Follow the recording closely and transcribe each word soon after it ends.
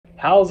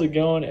How's it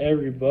going,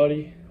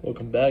 everybody?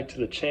 Welcome back to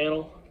the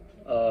channel.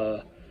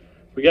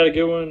 We got a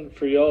good one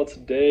for y'all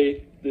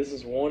today. This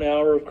is 1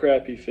 hour of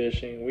crappie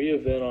fishing. We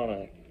have been on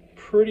a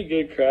pretty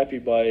good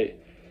crappie bite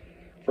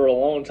for a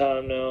long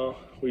time now.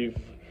 We've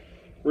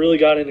really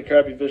got into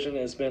crappie fishing.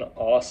 It's been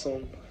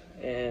awesome,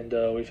 and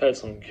we've had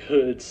some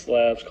good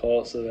slabs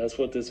caught, so that's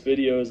what this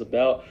video is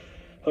about.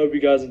 Hope you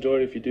guys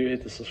enjoyed. If you do,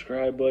 hit the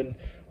subscribe button.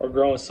 We're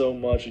growing so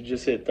much. We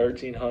just hit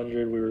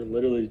 1,300. We were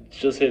literally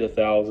just hit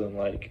 1,000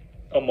 like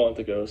a month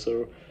ago,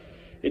 so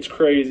it's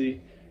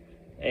crazy.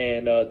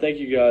 And thank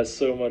you guys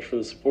so much for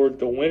the support.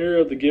 The winner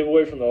of the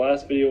giveaway from the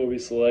last video will be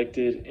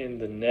selected in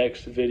the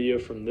next video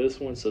from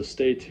this one, so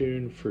stay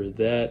tuned for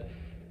that.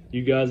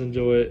 You guys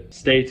enjoy it.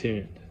 Stay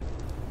tuned.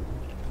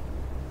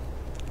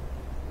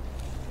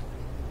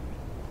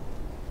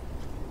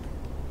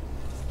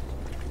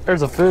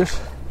 There's a fish.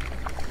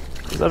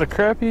 Is that a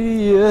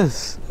crappie?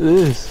 Yes, it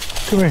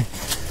is. Come here.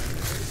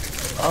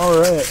 All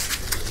right.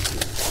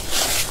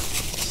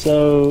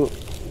 So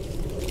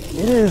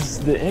it is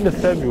the end of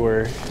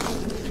February.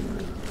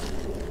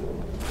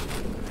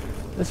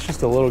 It's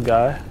just a little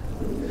guy.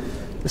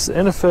 It's the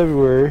end of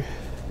February,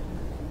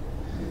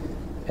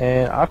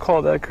 and I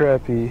caught that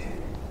crappie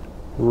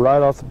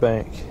right off the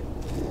bank.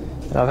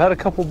 And I've had a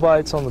couple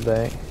bites on the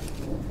bank,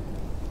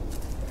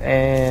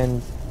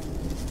 and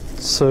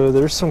so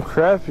there's some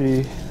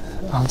crappie.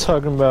 I'm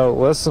talking about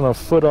less than a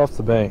foot off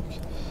the bank,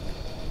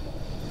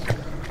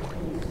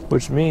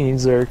 which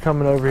means they're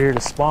coming over here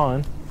to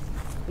spawn,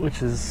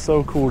 which is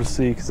so cool to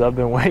see because I've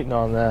been waiting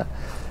on that.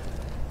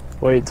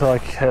 Wait until I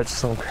catch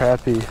some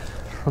crappie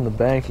from the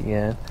bank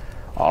again.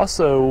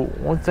 Also,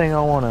 one thing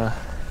I want to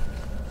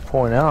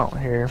point out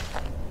here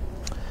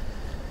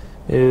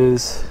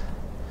is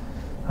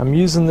I'm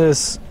using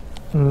this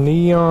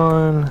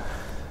neon.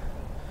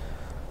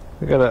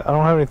 I don't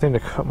have anything to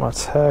cut my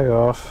tag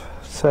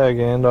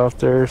end off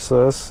there,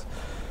 so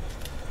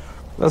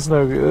that's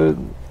no good.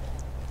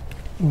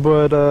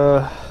 But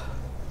I've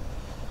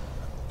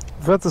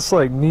got this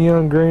like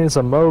neon green. It's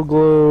a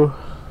Moglow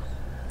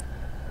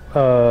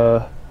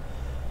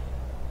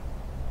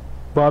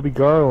Bobby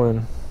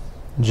Garland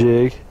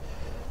jig,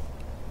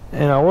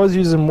 and I was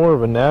using more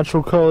of a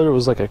natural color. It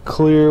was like a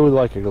clear with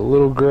like a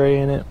little gray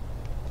in it,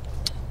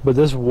 but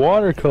this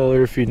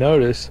watercolor, if you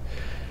notice,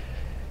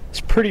 it's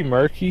pretty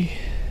murky.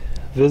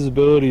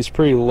 Visibility is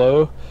pretty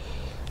low.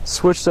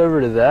 Switched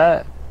over to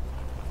that,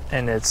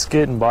 and it's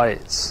getting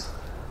bites,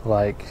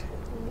 like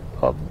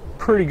a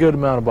pretty good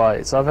amount of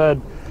bites. I've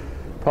had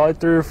probably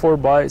 3 or 4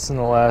 bites in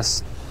the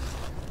last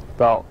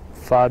about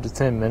 5 to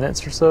 10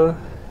 minutes or so.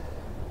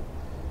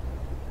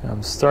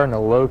 I'm starting to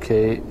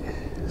locate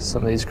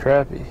some of these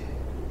crappie.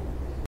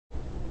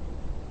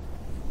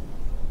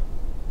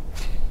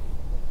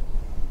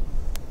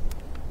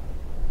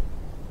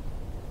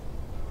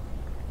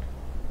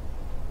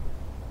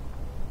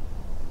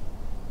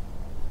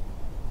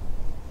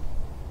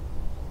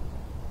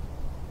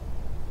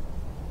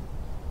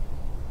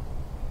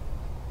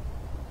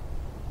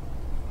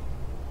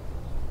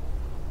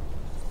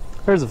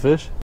 There's a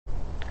fish.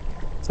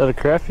 Is that a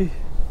crappie?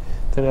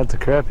 I think that's a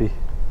crappie.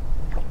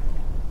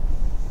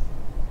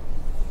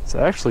 It's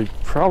actually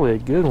probably a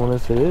good one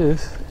if it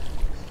is.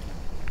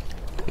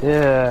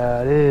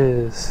 Yeah, it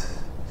is.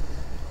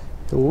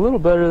 A little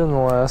better than the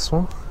last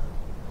one.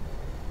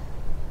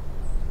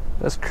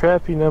 That's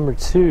crappie number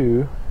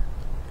 2.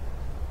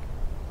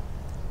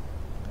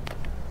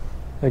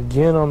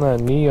 Again on that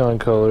neon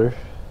color.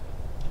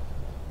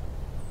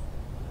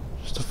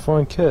 Just a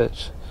fun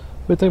catch.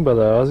 What do you think about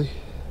that, Ozzy?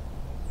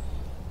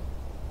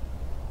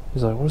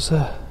 He's like, what's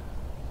that?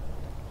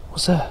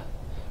 What's that?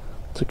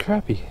 It's a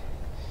crappie.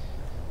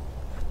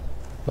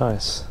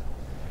 Nice.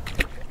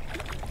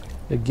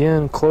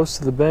 Again, close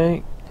to the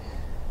bank.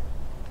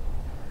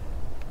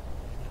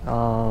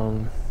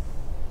 A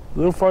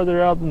little farther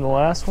out than the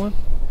last one.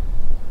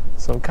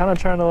 So I'm kind of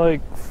trying to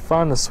like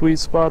find the sweet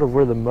spot of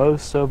where the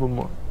most of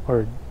them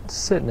are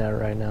sitting at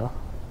right now.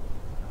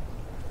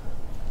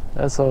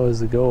 That's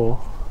always the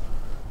goal.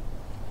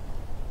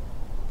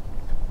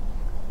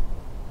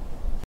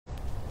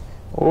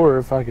 Or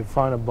if I could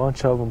find a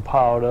bunch of them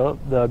piled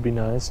up, that'd be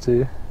nice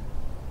too.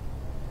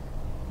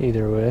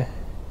 Either way.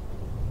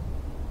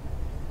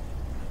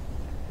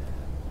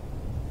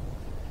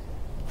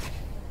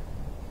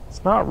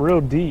 It's not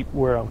real deep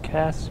where I'm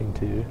casting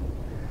to.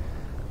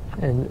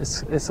 And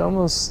it's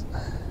almost,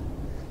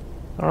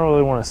 I don't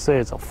really want to say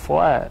it's a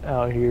flat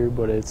out here,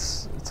 but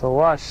it's a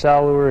lot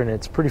shallower and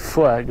it's pretty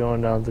flat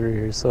going down through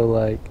here. So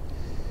like,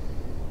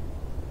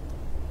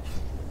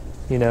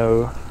 you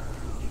know,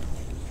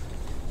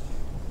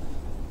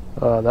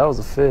 that was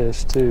a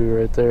fish too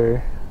right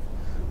there.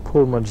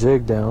 Pulled my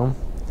jig down.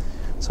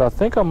 So I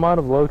think I might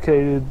have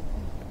located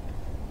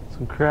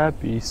some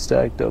crappie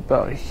stacked up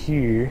out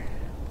here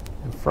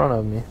in front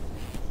of me.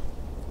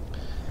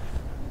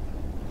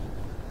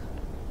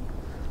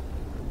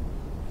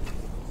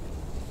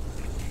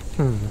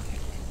 I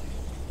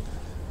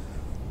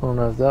don't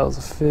know if that was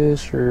a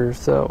fish or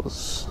if that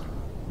was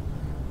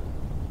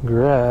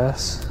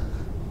grass.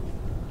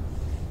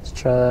 Let's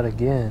try that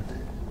again.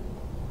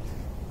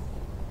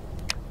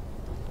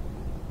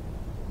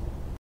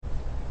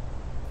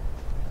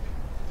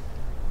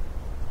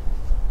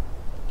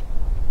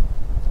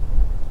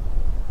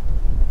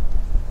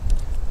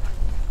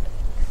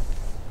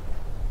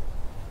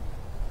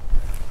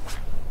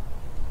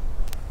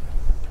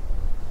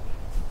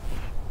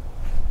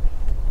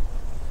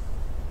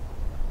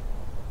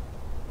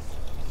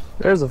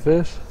 There's a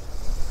fish.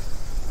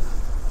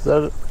 Is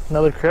that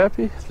another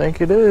crappie? I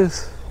think it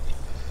is.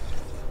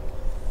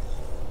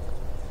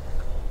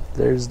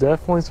 There's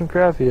definitely some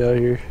crappie out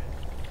here.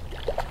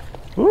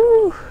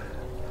 Woo!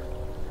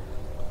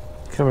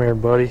 Come here,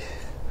 buddy.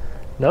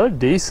 Another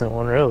decent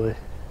one, really.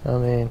 I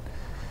mean,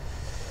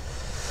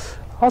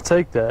 I'll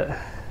take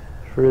that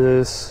for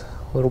this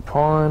little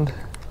pond.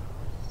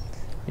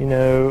 You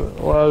know,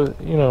 a lot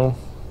of, you know,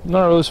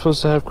 not really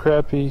supposed to have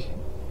crappie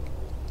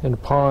in a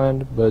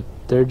pond, but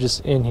they're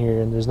just in here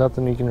and there's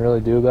nothing you can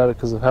really do about it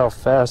because of how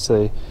fast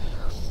they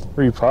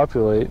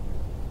repopulate.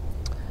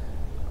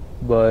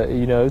 But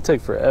you know, it'd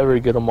take forever to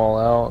get them all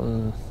out.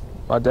 And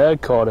my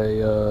dad caught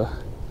a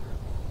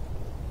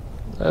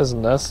that's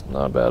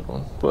not a bad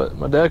one, but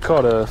my dad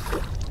caught a,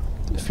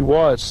 if you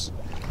watched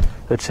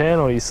the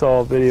channel, you saw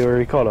a video where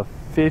he caught a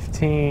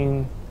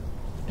 15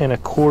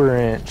 1/4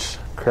 inch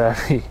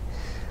crappie.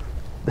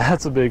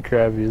 That's a big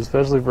crappie,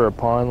 especially for a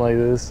pond like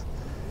this.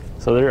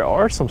 So there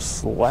are some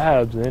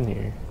slabs in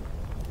here.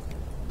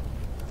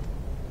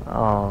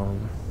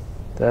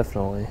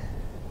 Definitely.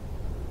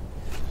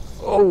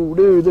 Oh,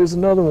 dude, there's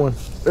another one.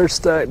 They're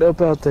stacked up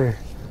out there.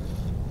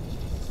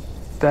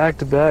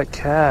 Back-to-back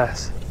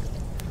casts.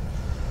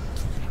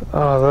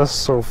 Oh, that's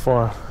so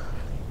fun.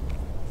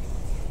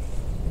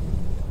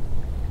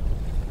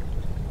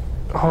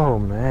 Oh,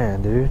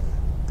 man, dude.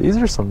 These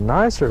are some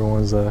nicer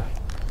ones, though.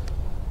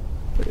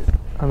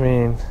 I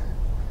mean,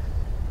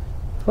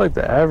 I feel like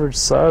the average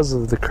size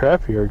of the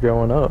crappie are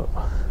going up.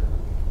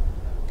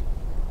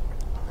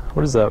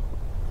 What is that?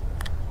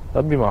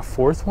 That'd be my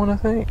 4th one, I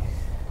think.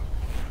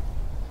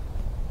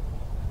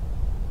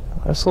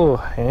 That's a little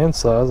hand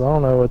size. I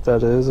don't know what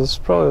that is. It's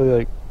probably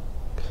like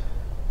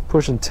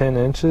pushing 10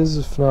 inches,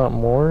 if not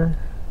more.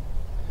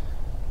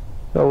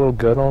 Got a little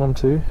gut on them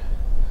too.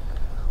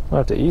 I'll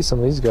have to eat some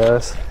of these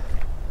guys.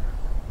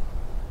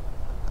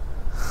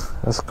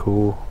 That's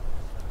cool.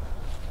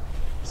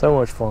 So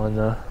much fun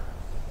though.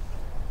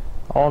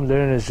 All I'm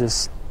doing is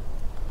just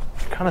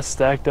kind of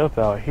stacked up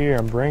out here.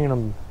 I'm bringing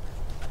them,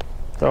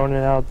 throwing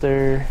it out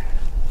there,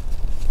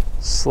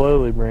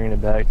 slowly bringing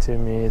it back to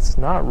me. It's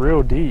not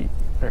real deep.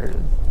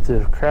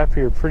 The crappie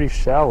are pretty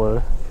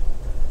shallow,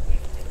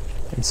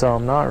 and so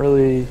I'm not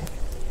really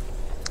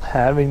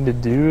having to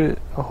do it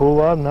a whole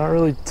lot. I'm not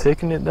really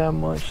ticking it that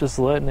much, just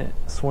letting it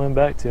swim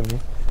back to me.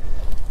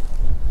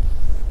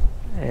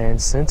 And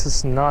since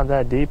it's not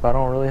that deep, I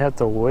don't really have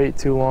to wait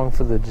too long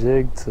for the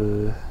jig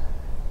to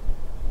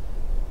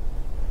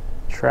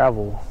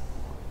travel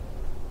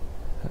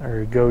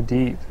or go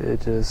deep. I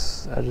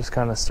just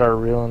kind of start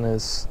reeling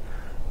this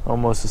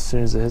almost as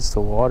soon as it hits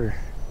the water.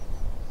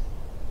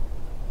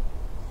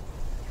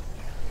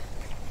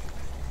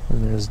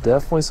 And there's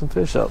definitely some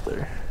fish out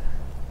there.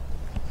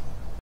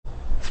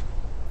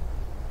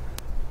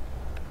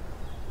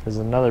 There's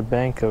another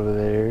bank over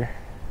there.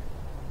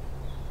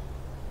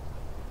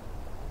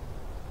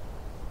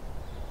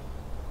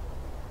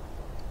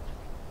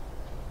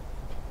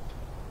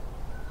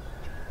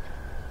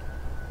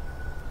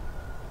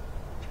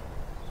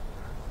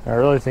 I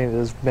really think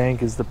this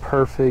bank is the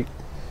perfect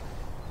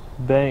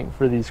bank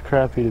for these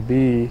crappie to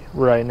be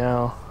right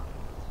now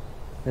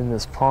in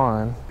this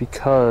pond,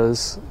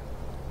 because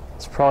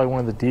it's probably one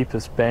of the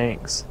deepest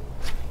banks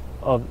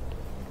on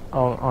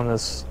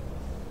this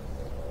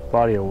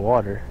body of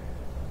water.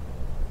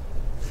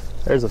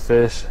 There's a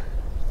fish.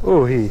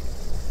 Oh, he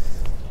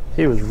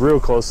was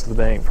real close to the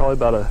bank, probably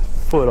about a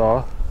foot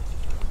off.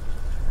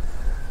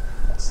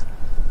 It's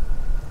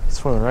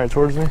swimming right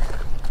towards me.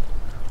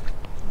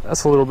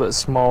 That's a little bit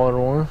smaller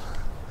one.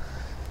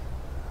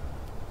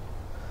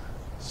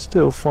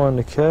 Still fun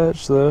to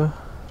catch though.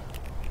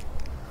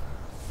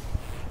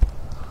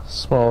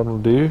 Small little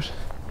dude.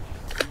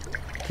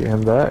 Get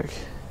him back.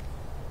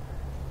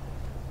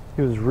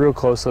 He was real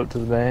close up to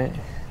the bank.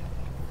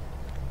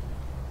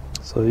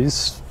 So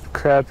these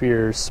crappie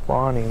are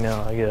spawning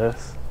now, I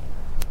guess.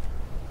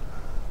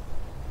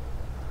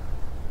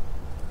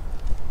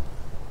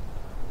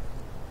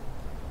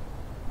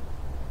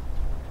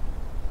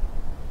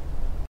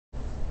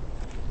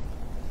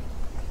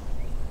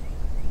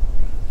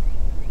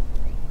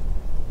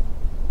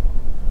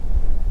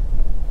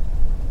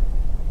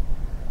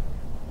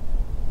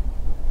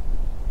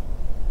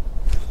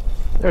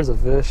 There's a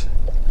fish.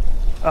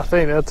 I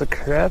think that's a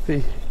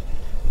crappie.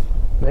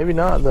 Maybe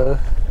not though.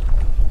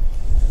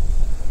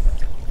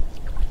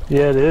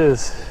 Yeah, it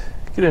is.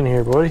 Get in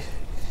here, buddy.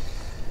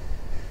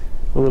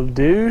 Little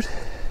dude.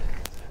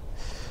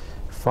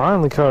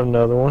 Finally caught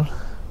another one.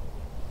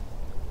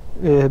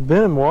 It had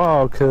been a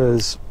while,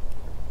 and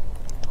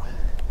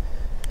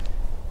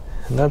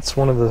that's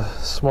one of the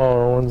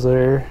smaller ones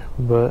there,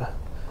 but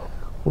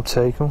we'll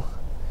take them,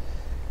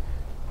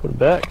 put them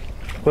back.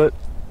 But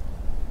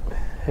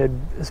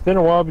it's been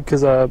a while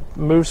because I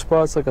moved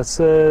spots, like I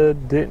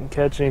said, didn't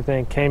catch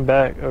anything, came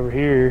back over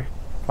here,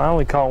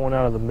 finally caught one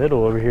out of the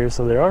middle over here,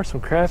 so there are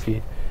some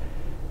crappie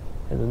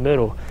in the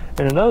middle.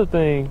 And another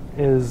thing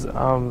is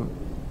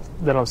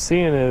that I'm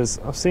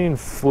seeing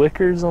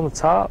flickers on the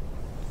top,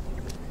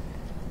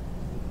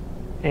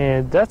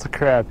 and that's a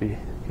crappie.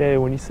 Okay,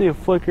 when you see a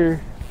flicker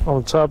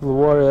on the top of the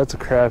water, that's a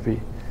crappie.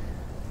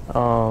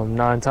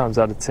 9 times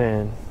out of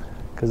 10,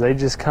 because they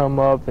just come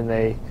up and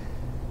they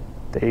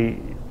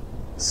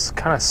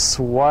kind of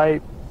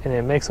swipe, and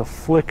it makes a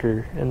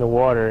flicker in the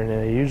water, and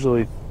they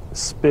usually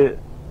spit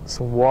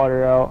some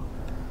water out.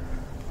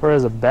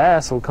 Whereas a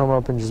bass will come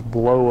up and just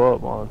blow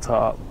up on the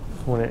top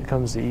when it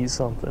comes to eat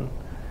something.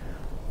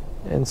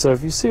 And so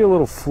if you see a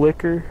little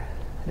flicker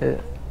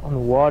on the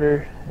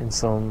water and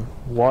some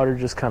water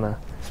just kind of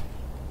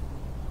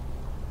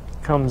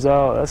comes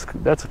out,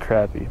 that's a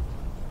crappie.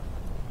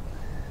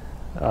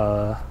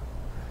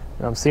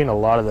 And I'm seeing a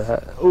lot of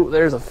that. Oh,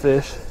 there's a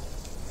fish.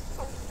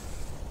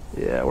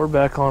 Yeah, we're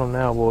back on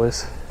them now,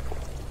 boys.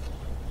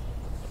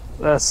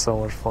 That's so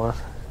much fun.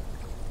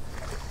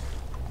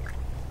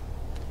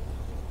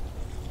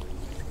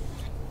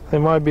 They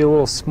might be a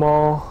little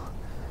small,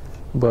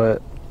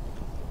 but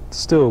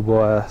still a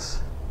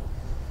blast.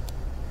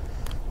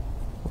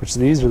 Which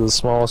these are the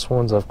smallest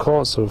ones I've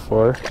caught so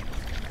far.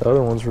 The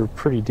other ones were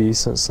pretty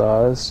decent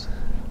sized.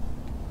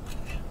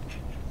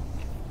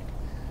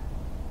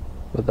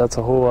 But that's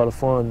a whole lot of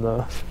fun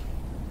though.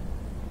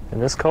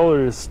 And this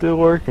color is still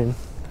working.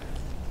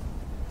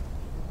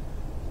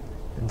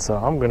 And so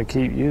I'm gonna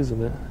keep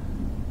using it.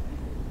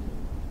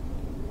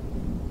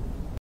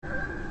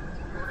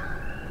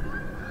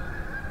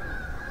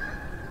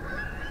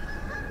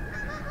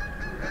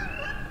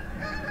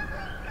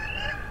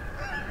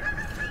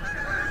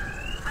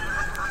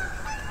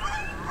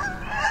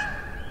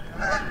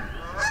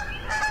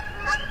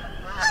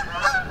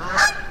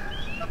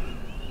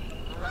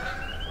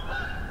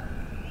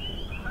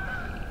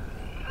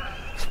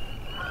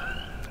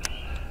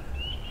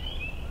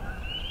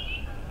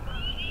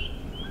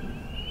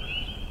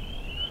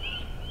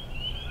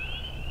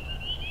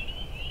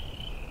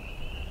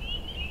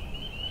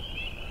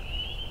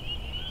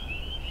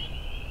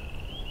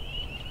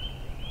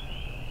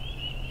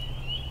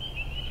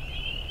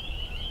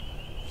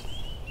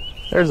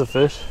 There's a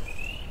fish.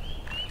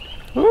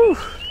 Woo!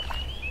 Come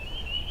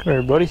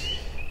here, buddy.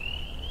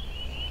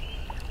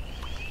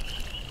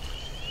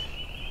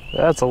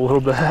 That's a little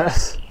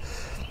bass.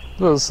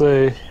 I was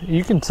gonna say,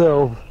 you can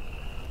tell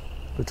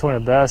between a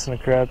bass and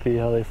a crappie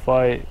how they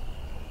fight.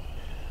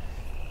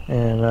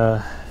 And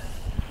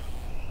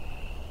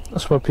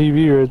that's my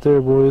PB right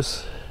there,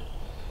 boys.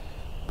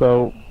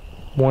 About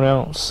 1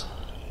 ounce.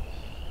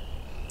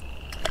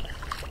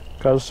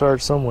 Gotta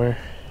start somewhere.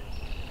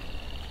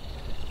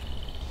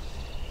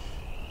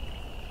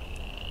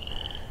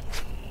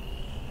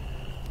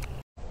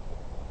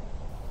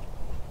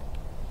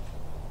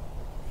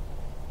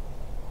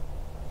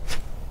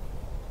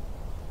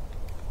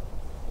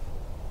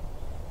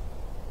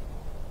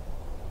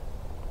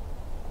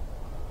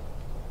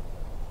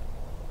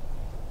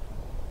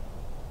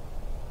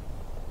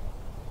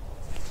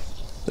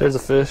 There's a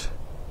fish.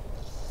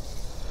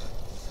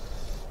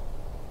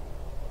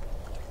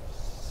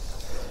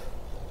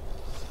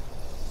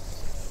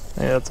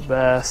 Yeah, that's a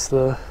bass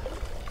though.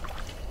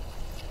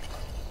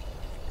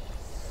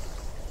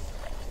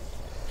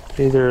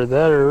 Either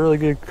that or a really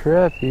good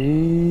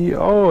crappie.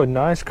 Oh, a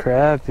nice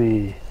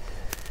crappie.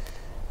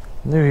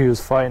 Knew he was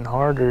fighting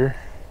harder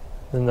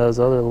than those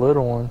other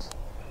little ones.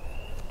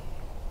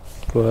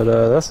 But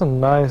that's a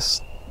nice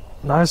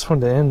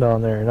one to end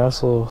on there.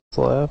 Nice little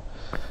slab.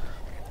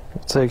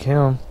 We'll take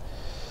him.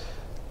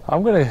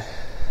 I'm gonna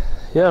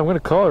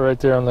call it right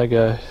there on that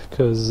guy,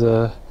 because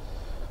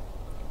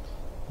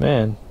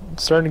man,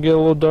 it's starting to get a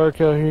little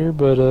dark out here,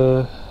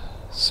 but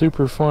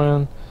super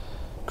fun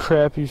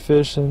crappie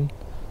fishing,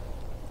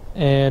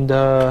 and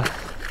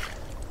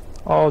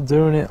all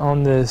doing it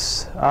on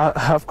this.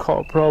 I've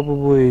caught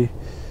probably,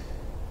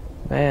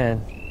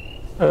 man,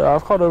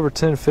 I've caught over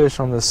 10 fish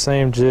on the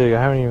same jig.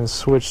 I haven't even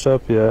switched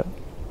up yet.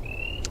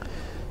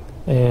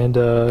 And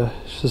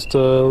it's just a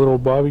little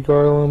Bobby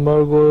Garland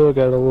mogul. I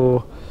got a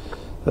little,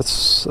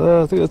 that's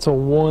I think that's a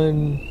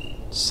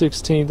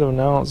 1/16 of an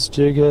ounce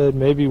jig head,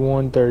 maybe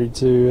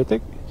 1/32. I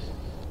think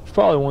it's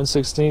probably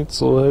 1/16. It's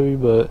a little heavy,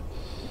 but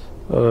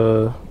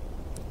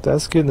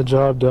that's getting the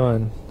job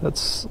done.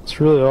 That's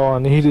really all I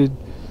needed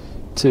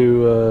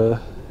to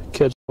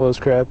catch those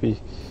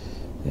crappie.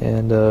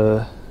 And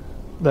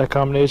that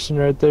combination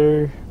right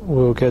there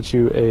will catch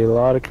you a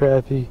lot of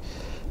crappie.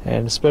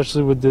 And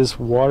especially with this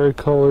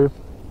watercolor,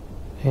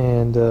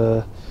 and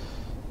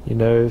you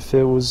know, if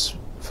it was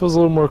a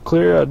little more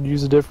clear, I'd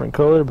use a different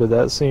color, but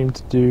that seemed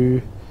to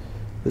do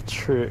the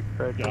trick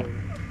right there.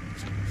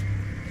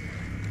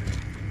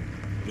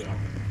 Yeah.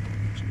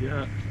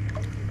 Yeah.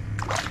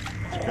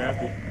 It's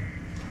crappie.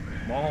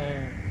 Ball.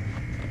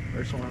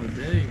 First one of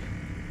the day.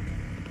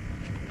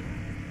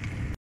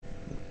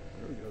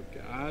 There we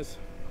guys.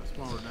 That's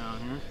why we're down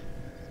here.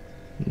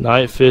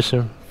 Night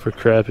fishing for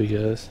crappie,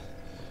 guys.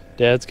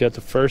 Dad's got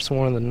the first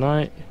one of the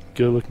night.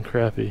 Good looking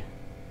crappie.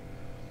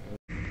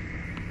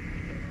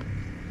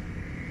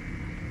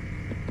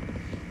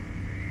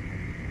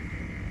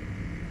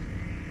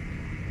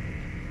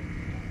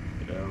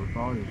 Yeah, we're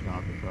probably just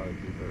gonna have to try to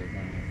keep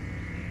everything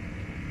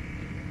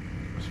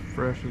as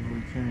fresh as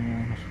we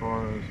can as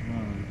far as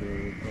money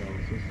goes.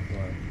 This is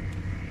like.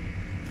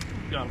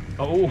 Got him.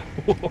 Oh!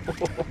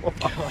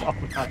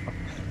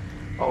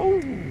 Oh!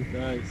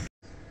 Nice.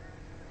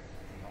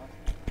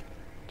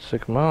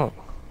 Check them out.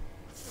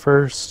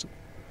 First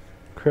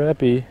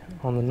crappie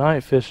on the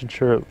night fishing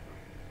trip.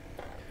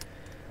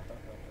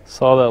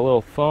 Saw that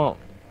little thump.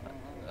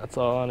 That's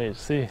all I need to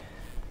see.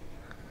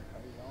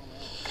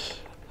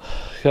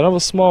 Kind of a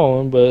small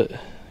one, but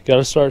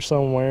gotta start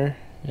somewhere.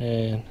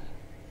 And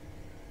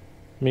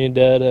me and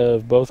Dad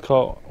have both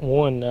caught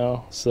one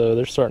now, so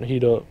they're starting to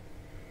heat up.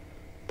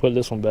 Put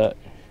this one back.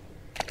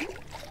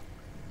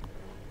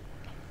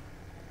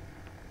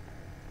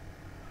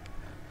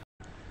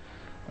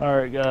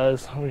 Alright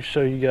guys, let me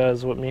show you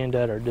guys what me and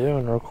Dad are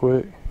doing real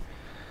quick.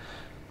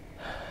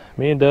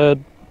 Me and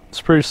Dad,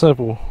 it's pretty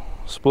simple.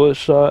 Split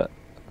shot,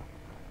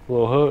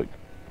 little hook,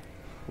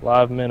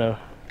 live minnow.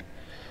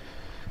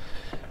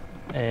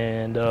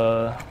 And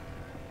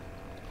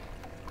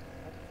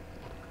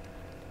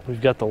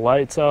we've got the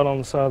lights out on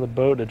the side of the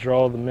boat to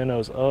draw the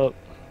minnows up,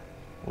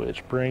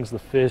 which brings the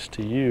fish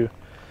to you.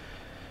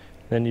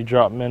 Then you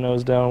drop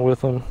minnows down with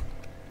them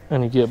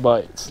and you get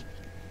bites.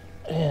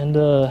 And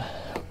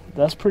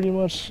that's pretty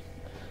much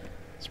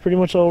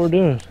all we're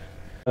doing.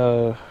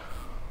 The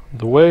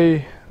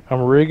way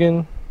I'm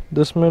rigging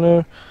this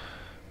minnow,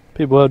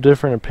 people have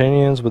different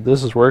opinions, but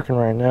this is working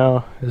right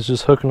now. It's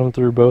just hooking them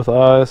through both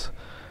eyes.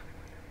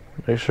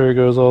 Make sure it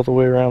goes all the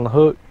way around the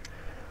hook.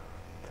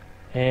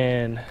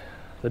 And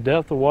the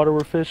depth of water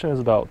we're fishing is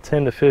about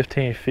 10 to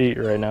 15 feet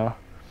right now.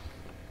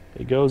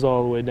 It goes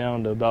all the way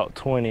down to about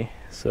 20,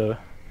 so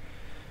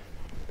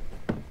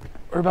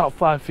we're about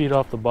 5 feet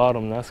off the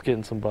bottom. That's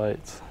getting some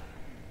bites.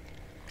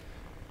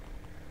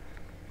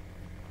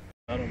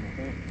 Got him, I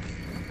think.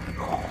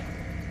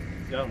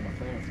 Got him, I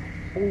think.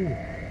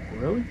 Oh,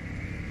 really?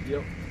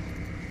 Yep.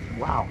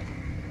 Wow.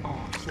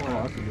 Oh, slab.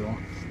 Oh, that's a good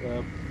one.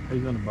 Slab.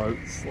 He's in the boat.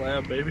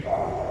 Slab, baby.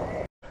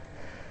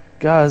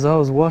 Guys, I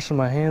was washing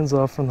my hands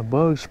off from the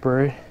bug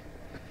spray,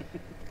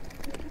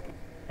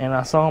 and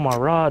I saw my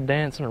rod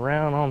dancing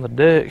around on the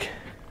deck.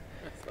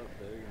 That's so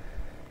big.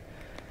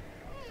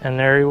 And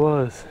there he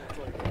was.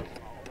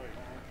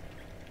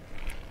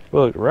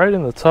 Look, right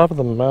in the top of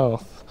the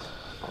mouth.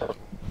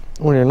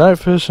 When you're night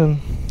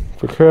fishing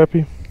for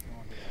crappie,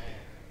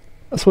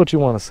 that's what you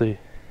want to see.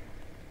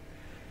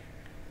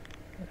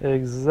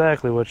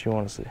 Exactly what you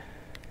want to see.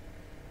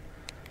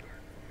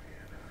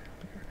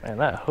 Man,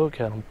 that hook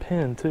had him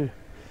pinned too.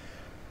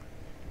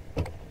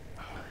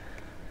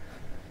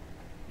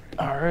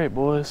 Alright,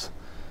 boys.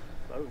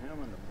 Throw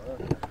him in the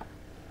mud.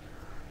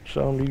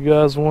 Show him to you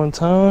guys one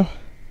time.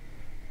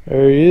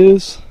 There he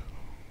is.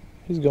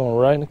 He's going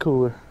right in the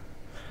cooler.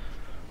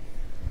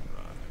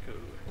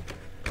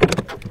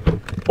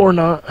 Or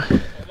not.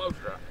 Almost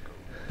right.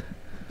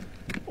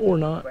 Or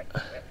not.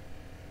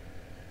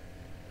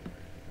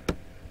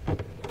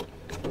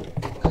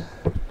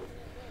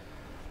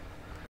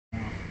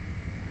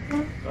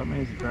 That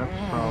means the trap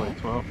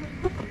is probably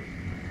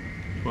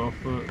 12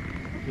 foot,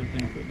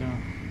 15 foot down.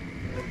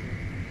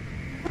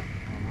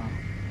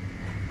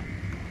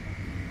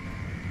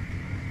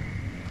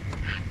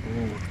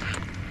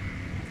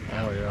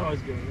 Oh yeah.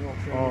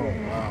 Oh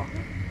wow.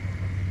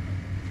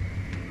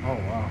 Oh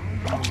wow.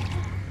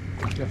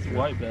 That's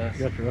white bass.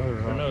 Got your other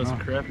rod. No, it's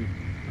crappie.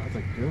 That's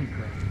a good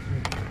crappie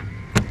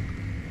too.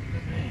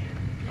 Man,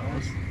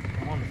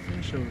 I'm on the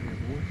fish over here,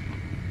 boys.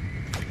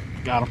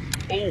 Got him.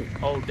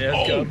 Oh,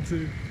 Dad's got him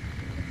too.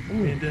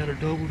 Me and Dad are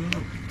doubled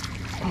up.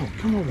 Oh,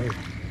 come on, baby.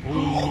 Oh,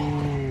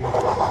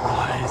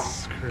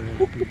 nice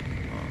crappie.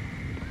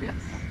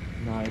 Yes.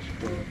 Nice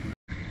crappie.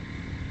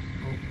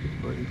 Oh,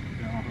 buddy.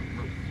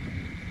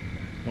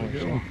 Nice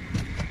Good one. one.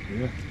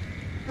 Yeah.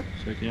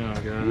 Check it out,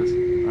 guys.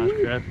 Nice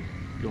crappie.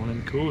 Going in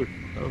the cooler.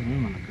 Throw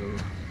him in the cooler.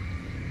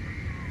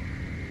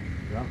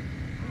 Yeah.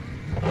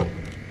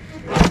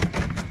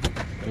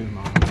 There's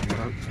my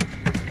boat.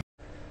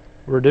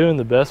 We're doing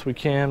the best we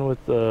can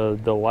with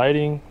the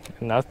lighting,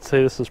 and I'd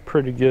say this is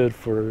pretty good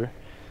for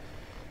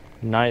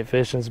night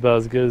fishing. It's about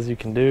as good as you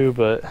can do,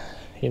 but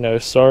you know,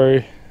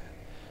 sorry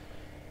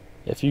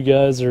if you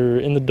guys are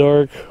in the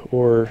dark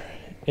or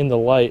in the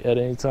light at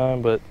any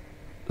time, but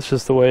it's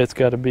just the way it's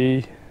got to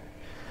be.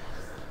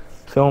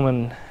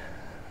 Filming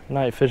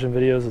night fishing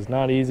videos is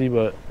not easy,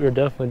 but we're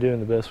definitely doing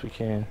the best we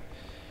can.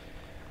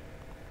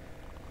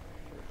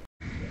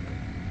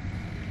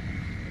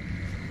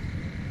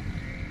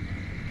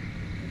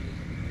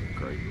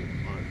 Great little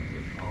bite.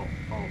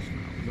 All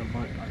smell. Is that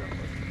bite? I got a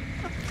bite.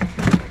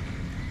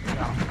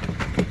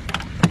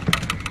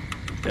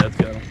 Dad's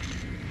got him.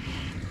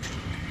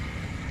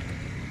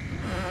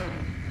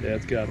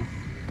 Dad's got him.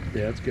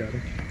 Dad's got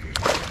him.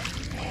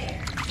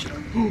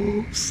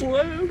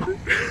 Slab! Look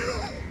at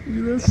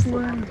that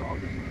slab!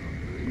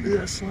 Look at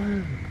that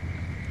slab!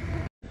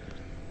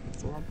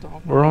 That's what I'm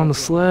talking We're on about, the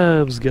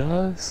slabs,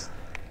 guys.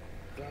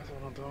 That's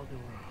what I'm talking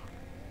about.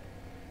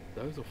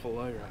 Those are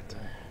filet right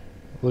there.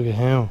 Look at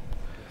him.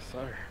 Yes,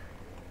 sir.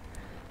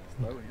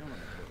 Throw him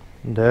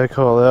in. Dad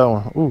called that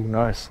one. Ooh,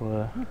 nice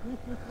slab.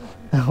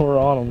 We're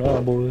on them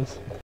now, boys.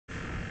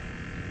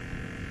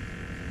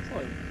 It's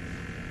like,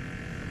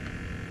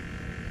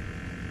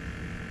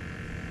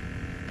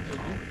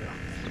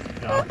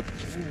 got him.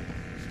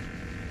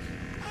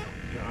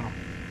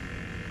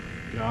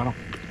 Got him.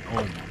 Oh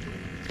my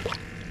goodness.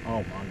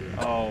 Oh my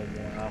goodness. Oh,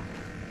 wow.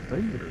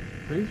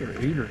 These are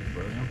eaters,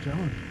 bro. I'm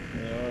telling you.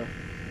 They are.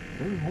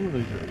 Every one of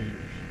these are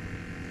eaters.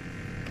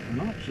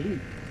 They're not cheap.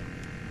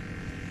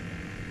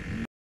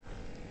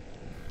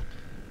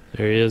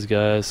 There he is,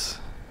 guys.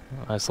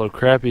 Nice little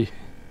crappie.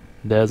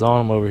 Dad's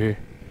on him over here.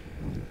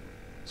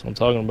 That's what I'm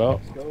talking about.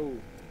 Let's go.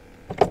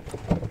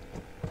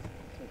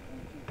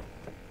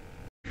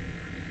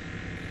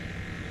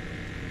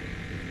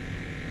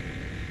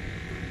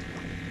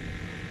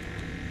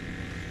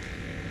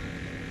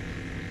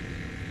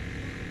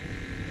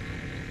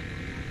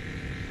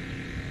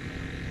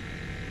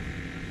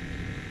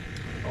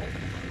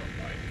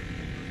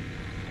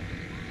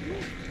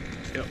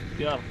 Yep,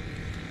 got him.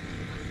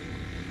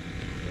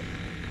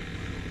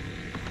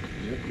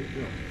 Yep.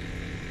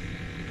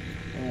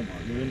 Oh my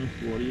goodness,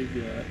 what do you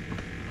got?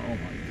 Oh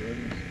my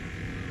goodness.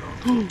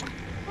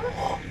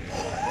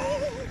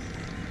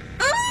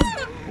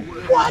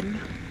 What?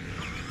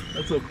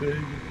 That's a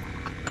big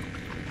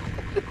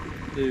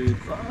dude.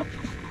 I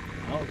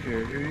don't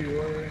care who you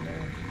are right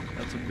now.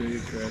 That's a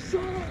big crap.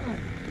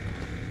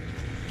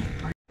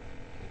 Are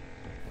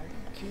you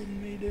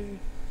kidding me, dude?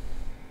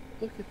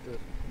 Look at the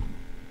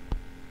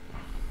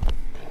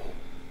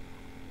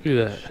Look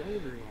at that. shoulder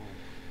line.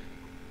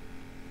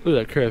 Look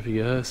at that crappie,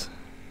 guys.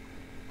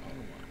 Oh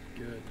my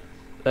goodness.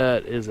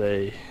 That is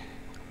a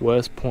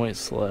West Point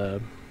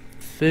slab.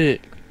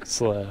 Thick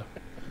slab.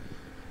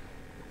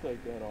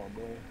 Take that all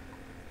day.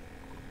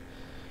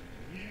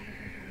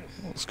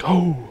 Yes. Let's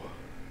go.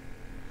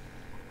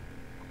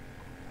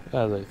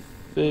 That is a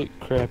thick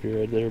crappie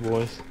right there,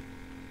 boys.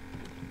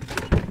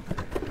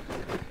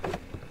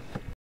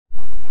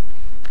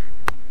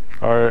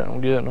 Alright,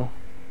 I'm getting them.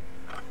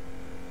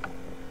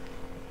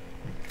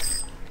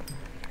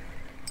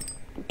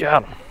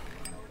 Got him.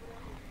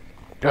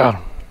 Got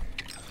him.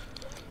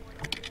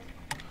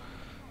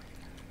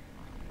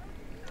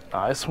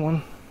 Nice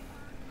one.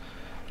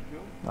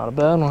 Not a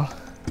bad one.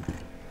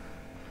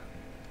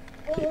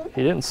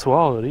 He didn't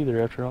swallow it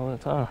either after all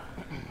that time.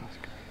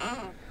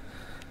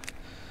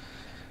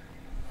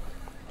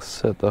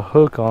 Set the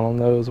hook on him,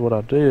 though, is what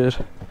I did.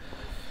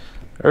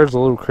 There's a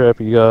little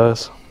crappie,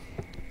 guys.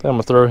 I think I'm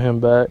gonna throw him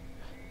back.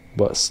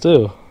 But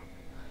still,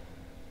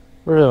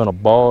 we're having a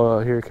ball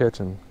out here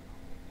catching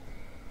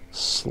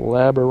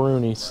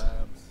slabberoonies. Slabs.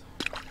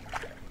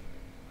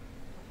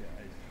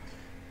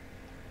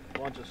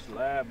 Bunch of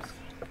slabs.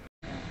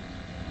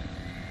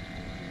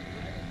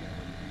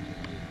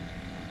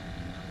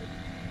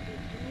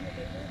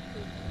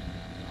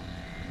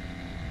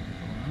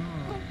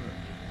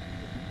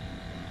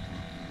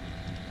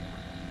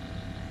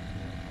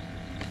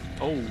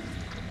 Oh.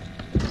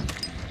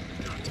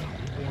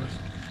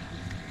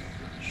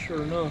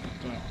 Sure enough.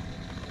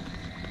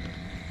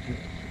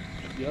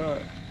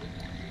 Got.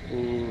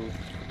 Ooh.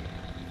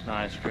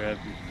 Nice crappie.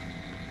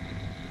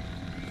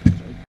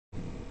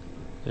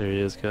 There he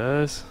is,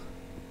 guys.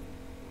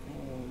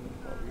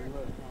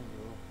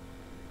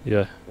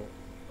 Yeah.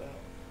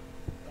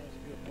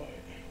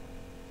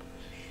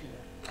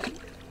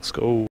 Let's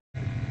go.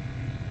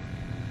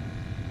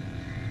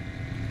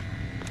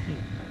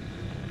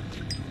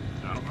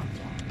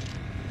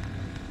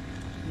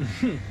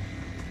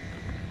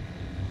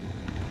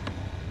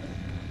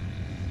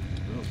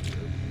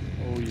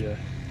 Oh yeah.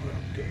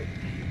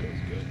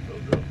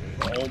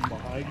 Oh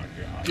my God.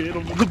 Get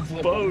him with the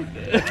boat.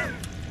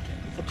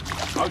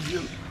 I'll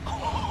get it.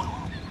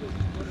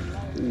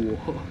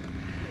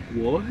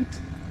 What?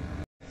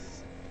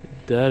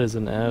 That is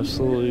an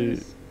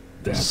absolute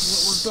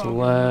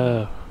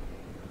slab.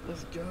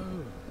 Let's go.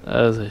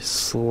 That is a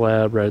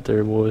slab right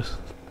there, boys.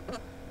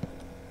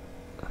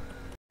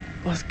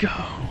 Let's go.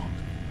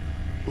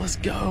 Let's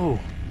go.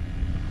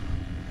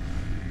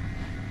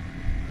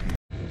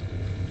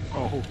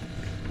 Oh.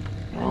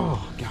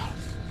 Oh, got it.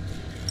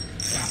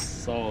 I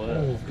saw that.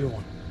 Oh, good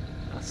one.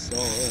 I saw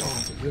Oh, that.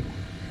 that's a good one.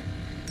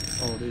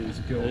 Oh, it is.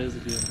 That is a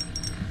good one.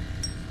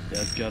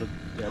 Dad's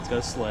got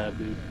a slab,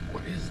 dude.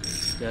 What is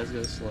this? Dad's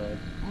got a slab.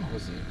 Oh,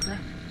 is it a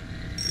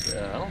crappie?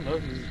 Yeah, I don't know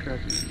if this is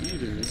crappie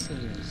either. This thing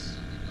is.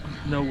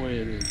 No way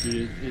it is,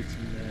 dude. It's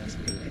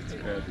massive. It's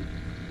crappie.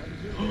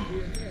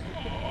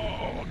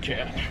 Oh,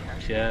 cat.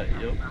 Cat,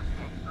 yep.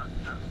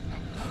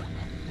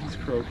 He's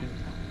croaking.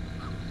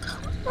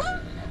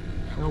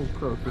 No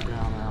croaker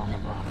down there on the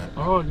bottom.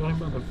 Oh, I got him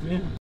by the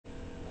fin.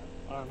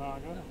 Oh, no, I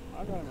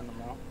got him in the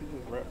mouth. He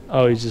just wrapped.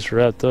 Oh, he's just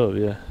wrapped up,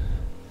 yeah.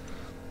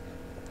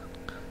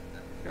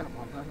 Got him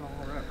on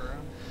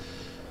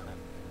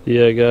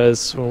Yeah,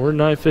 guys, when we're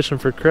night fishing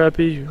for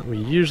crappie, we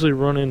usually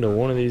run into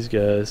one of these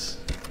guys.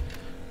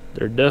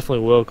 They're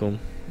definitely welcome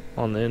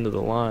on the end of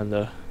the line,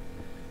 though.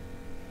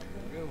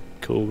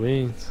 Cool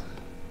beans.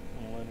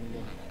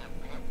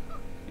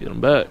 Get them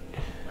back.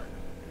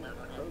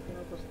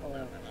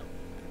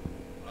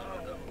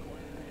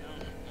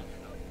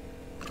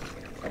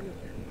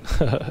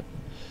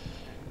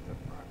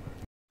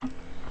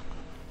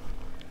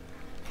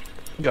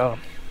 Got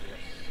him.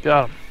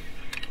 Got him.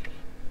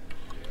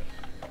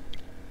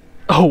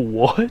 Oh,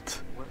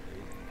 what?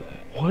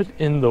 What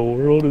in the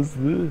world is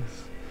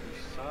this?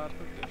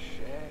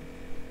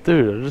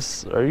 Dude,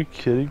 are you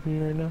kidding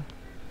me right now?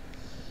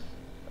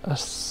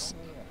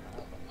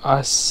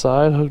 I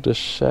side hooked a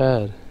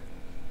shad.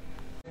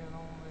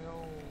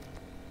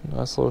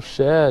 Nice little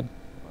shad.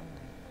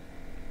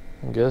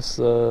 I guess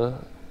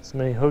as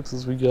many hooks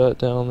as we got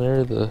down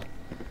there, the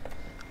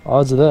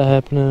odds of that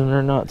happening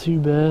are not too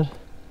bad.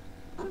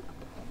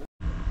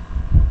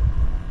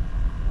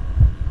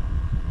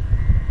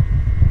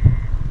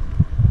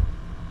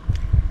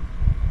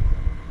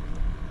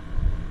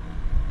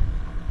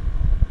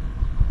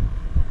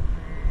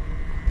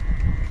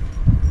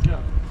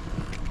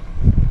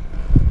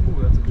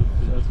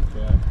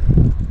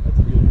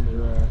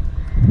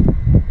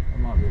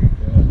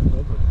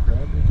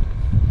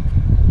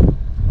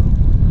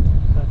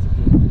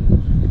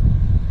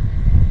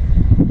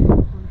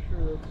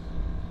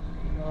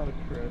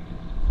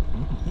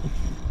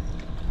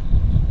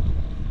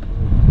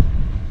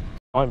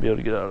 Might be able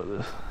to get out of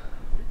this.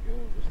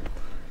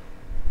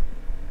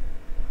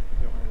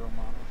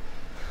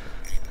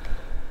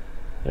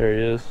 There he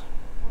is.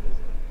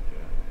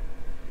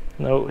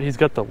 No, he's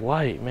got the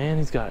light, man.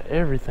 He's got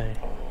everything.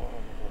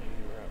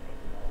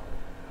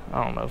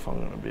 I don't know if I'm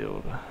gonna be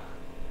able to.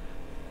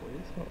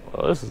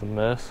 Oh, this is a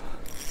mess.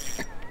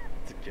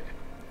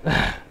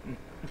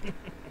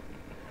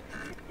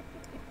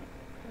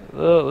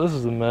 Oh, this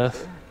is a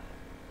mess.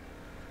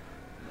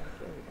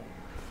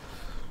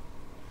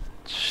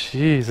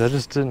 Jeez, I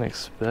just didn't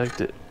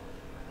expect it.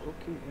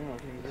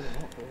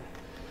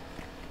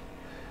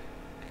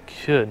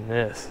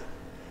 Goodness.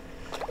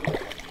 Oh,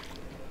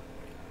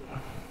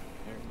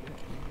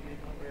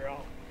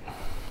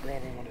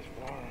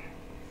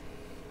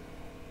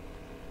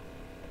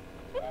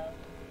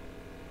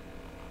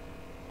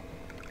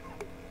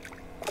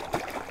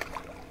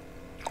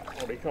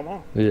 they come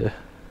on. Yeah.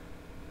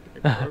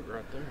 It broke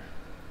right there.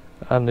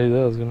 I knew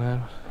that was gonna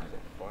happen.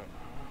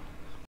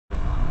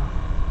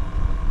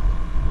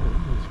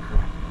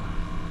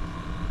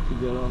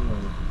 Got on the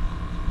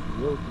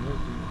rope and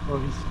everything. Oh,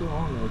 he's still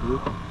on there,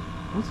 dude.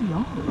 What's he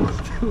on? He's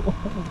still on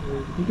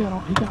there. He got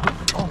on.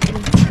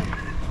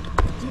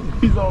 Dude,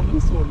 he's on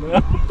this one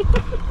now.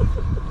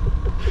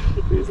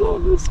 He's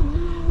on this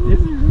one now.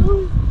 Is he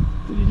really?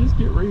 Did he just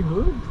get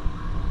rehooked?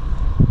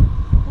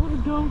 What a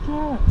dumb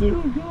cat. Dude, I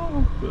got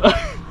him.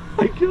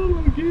 I killed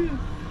him again.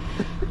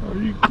 Are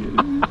you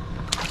kidding me?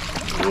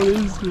 What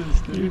is this,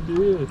 dude? You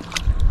did.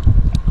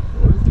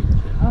 What is he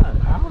got?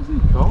 How is he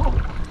caught?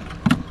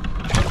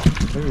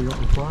 There you go,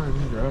 the fire,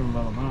 he's driving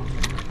by the mountain.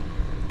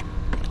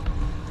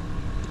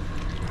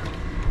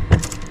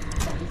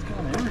 He's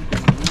got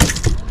everything.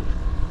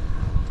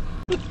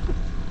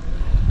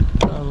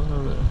 I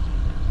love it.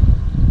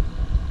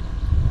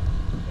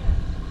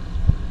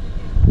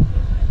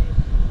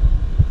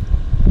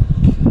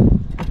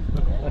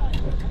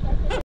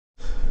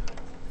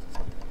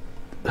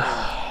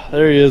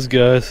 There he is,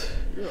 guys.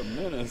 You're a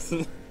menace.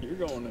 You're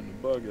going in the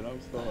bucket,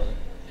 I'm sorry.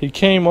 He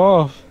came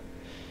off,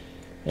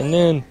 and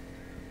then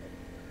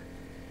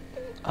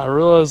I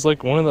realized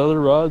like one of the other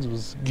rods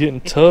was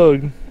getting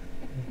tugged,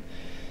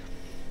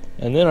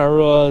 and then I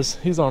realized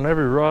he's on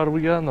every rod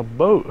we got in the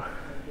boat.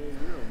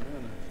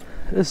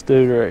 This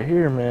dude right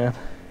here, man.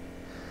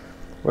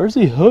 Where's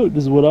he hooked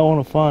is what I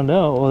want to find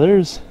out.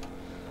 Well,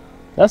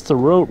 that's the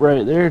rope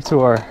right there to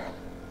our.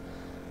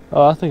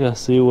 Oh, I think I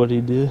see what he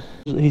did.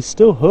 He's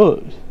still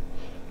hooked.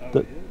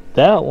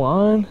 That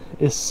line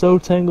is so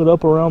tangled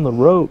up around the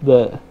rope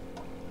that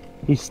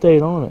he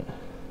stayed on it.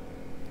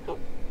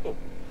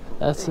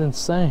 That's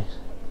insane.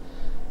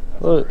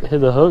 Look,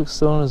 the hook's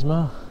still in his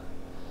mouth.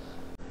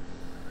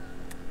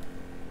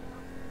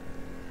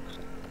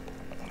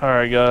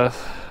 Alright, guys.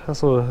 I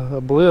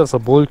believe that's a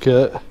blue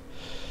cat.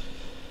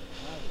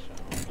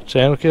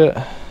 Channel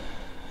cat?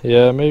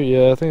 Yeah, maybe,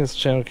 yeah, I think it's a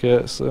channel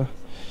cat, so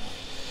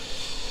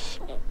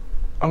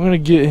I'm gonna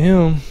get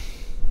him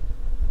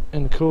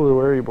in the cooler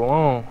where he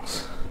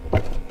belongs.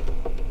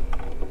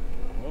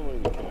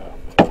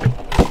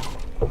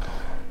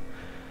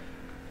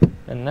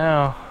 And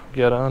now,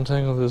 gotta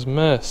untangle this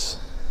mess.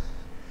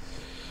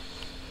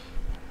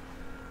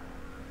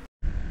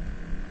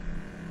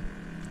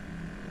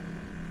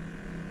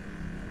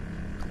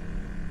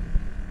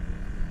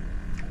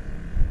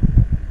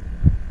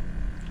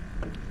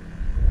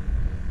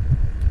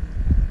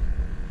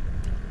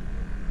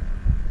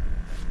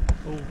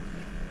 Oh.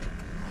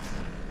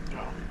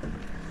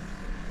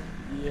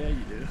 Yeah,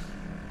 you do.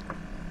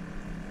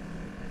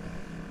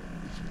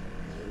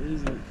 What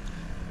is it?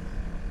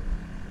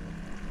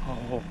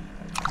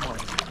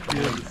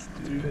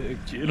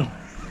 Get him.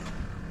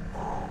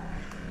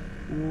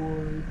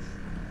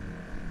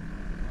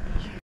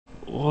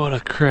 What a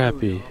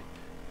crappie.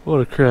 What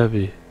a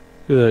crappie.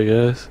 Look at that,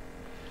 guys.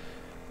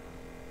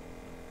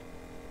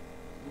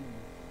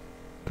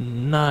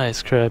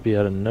 Nice crappie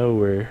out of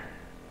nowhere.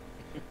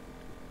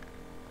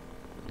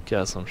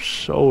 Got some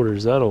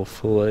shoulders. That'll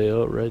fillet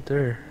up right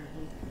there.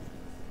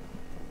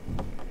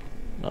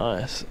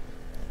 Nice.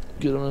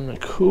 Get them in the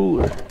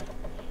cooler.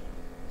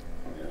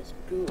 That's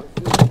good.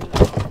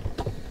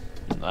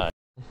 Nice.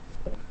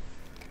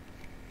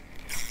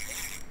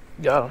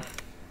 Got him.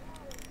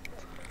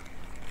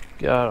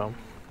 Got him.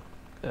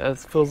 That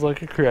feels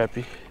like a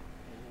crappie.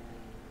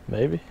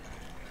 Maybe.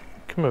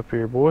 Come up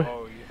here, boy.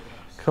 Oh,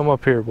 yes. Come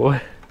up here,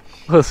 boy.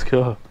 Let's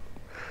go.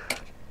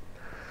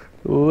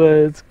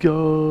 Let's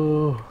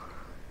go.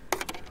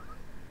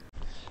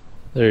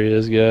 There he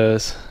is,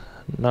 guys.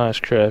 Nice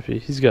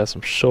crappie. He's got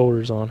some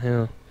shoulders on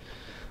him.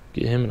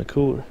 Get him in the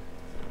cooler.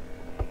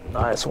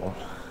 Nice one.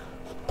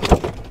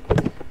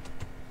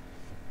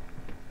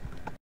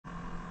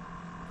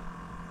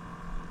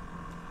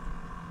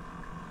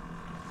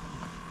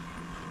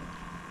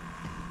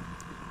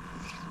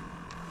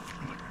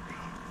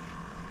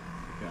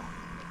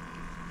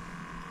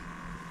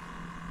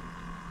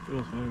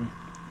 Feels maybe.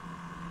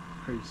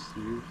 Are you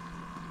serious?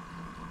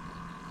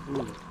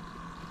 Ooh.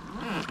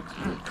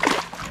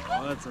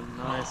 Oh, that's a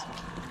nice one.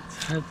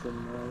 That's a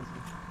nice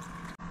one.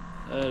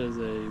 That is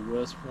a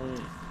West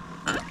Point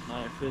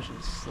night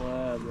fishing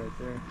slab right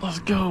there. Let's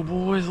go,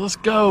 boys. Let's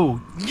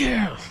go.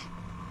 Yes.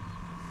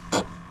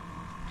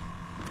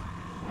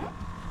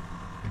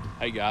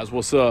 Hey guys,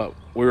 what's up?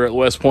 We were at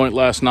West Point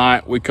last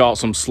night. We caught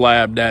some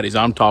slab daddies.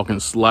 I'm talking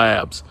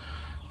slabs.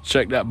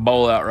 Check that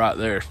bowl out right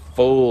there,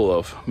 full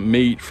of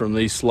meat from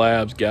these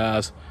slabs,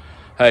 guys.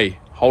 Hey,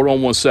 hold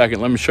on 1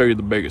 second. Let me show you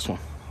the biggest one.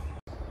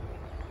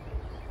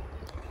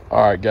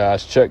 All right,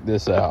 guys, check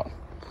this out.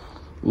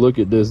 Look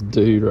at this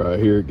dude right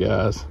here,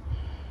 guys.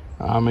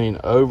 I mean,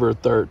 over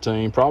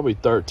 13, probably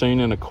 13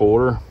 and a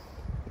quarter.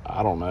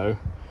 I don't know.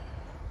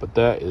 But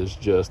that is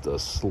just a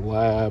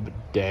slab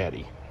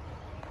daddy.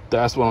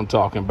 That's what I'm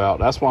talking about.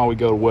 That's why we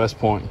go to West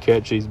Point and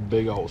catch these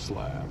big old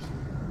slabs.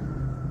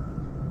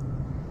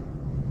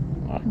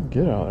 I can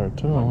get out there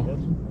too.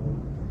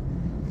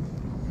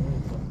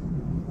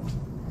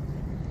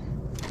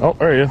 Oh,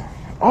 there you go.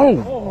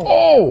 Oh!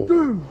 Oh!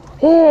 Dude!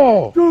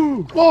 Oh!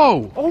 Dude!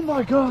 Whoa! Oh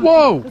my god!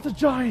 Whoa! That's a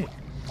giant!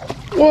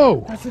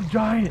 Whoa! That's a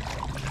giant!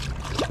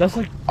 That's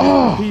like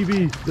Oh!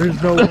 PB.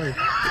 There's no way.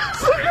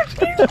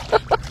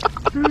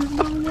 There's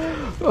no way.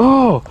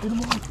 Oh!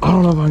 I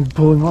don't know if I can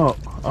pull him up.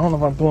 I don't know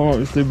if I can pull him up.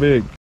 He's too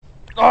big.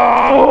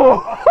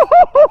 Oh!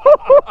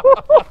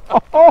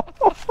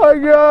 Oh my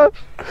god!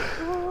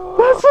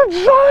 That's a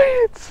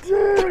giant!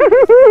 Dude!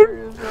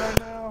 Right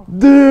now.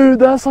 Dude,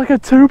 that's like a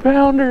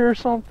 2-pounder or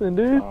something,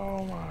 dude.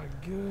 Oh my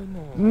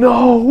goodness.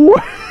 No way!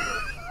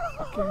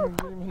 I can't even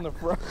get him in the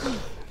front.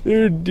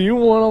 Dude, do you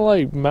want to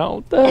like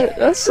mount that?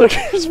 That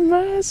sucker's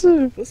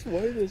massive. Let's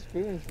weigh this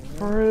fish, man.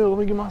 For real, let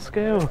me get my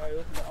scale.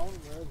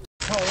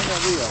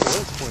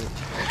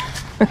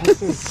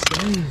 That's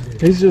insane.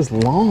 He's just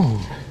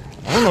long.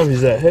 I don't know if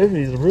he's that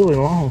heavy. He's really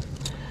long.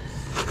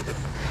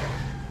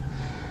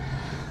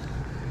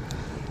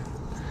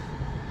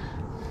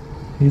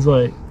 He's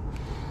like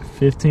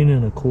 15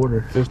 and a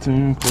quarter. 15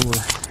 and a quarter.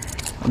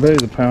 I bet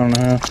he's a pound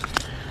and a half.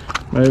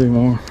 Maybe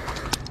more.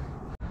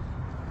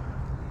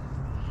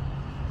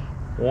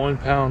 1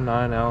 pound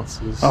 9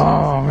 ounces.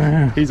 Oh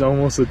man. He's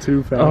almost a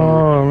 2-pounder.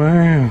 Oh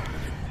man.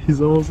 He's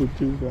almost a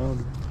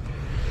 2-pounder.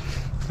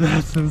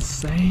 That's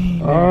insane.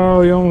 Man.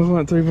 Oh, he almost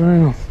went 3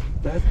 pounds.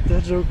 That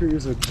joker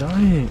is a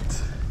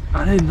giant.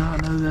 I did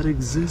not know that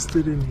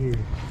existed in here.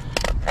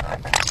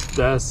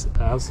 That's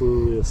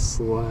absolutely a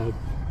slab.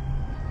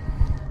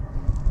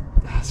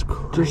 That's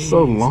crazy. Just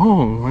so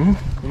long, man.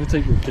 Let me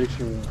take your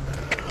picture.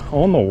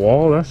 On the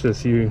wall, that's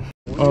just you.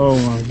 Oh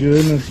my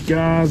goodness,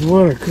 guys,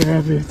 what a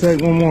crappie.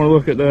 Take one more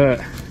look at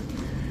that.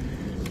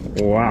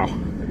 Wow.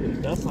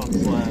 That's not a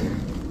slab.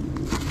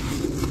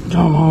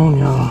 Come on,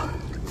 y'all.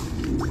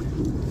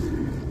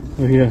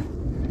 Oh yeah.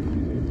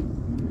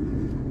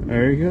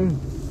 There you go.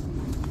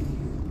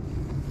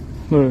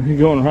 Look, he's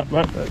going right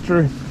back that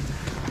tree.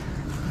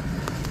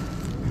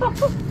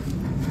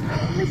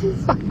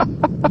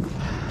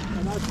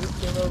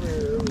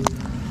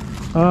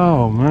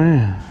 Oh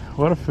man,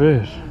 what a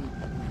fish.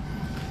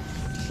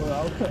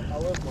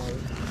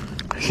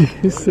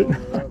 He's sitting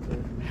right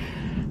there.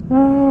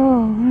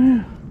 Oh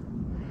man.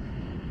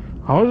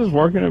 I was just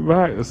working it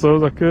back as slow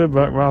as I could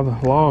back by the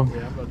log.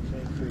 Yeah, I'm about to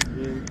change to a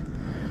jig.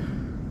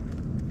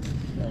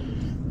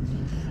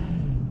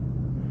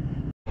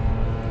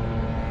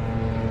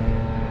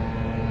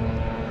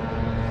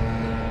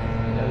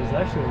 Yeah, there's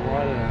actually a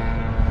lot of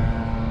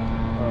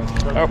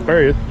Oh,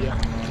 there he is.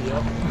 Yeah.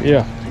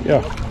 Yeah,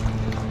 yeah.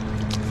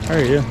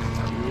 There he is.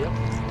 Yep.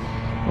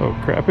 Oh,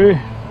 crappie.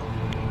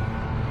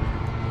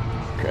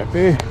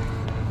 Crappie.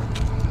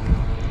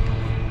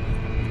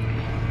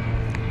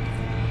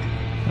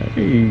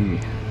 Hey.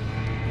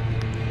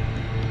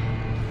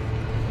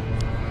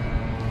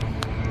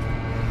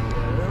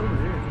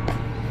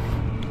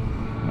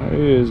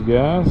 he is,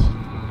 guys.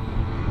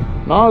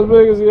 Not as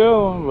big as the other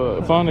one,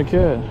 but fun to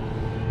catch.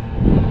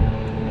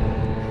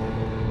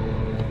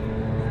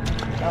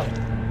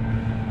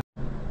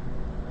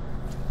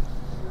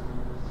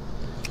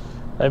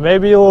 They may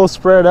be a little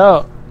spread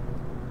out.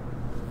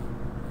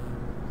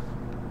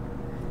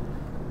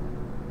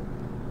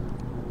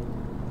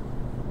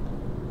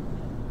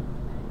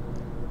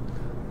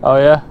 Oh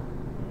yeah?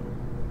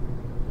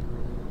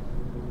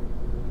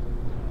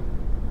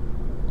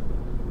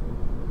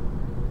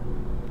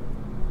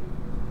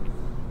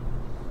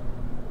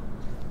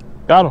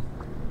 Got him.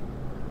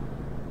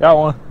 Got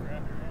one.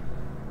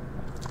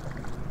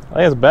 I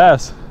think it's a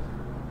bass.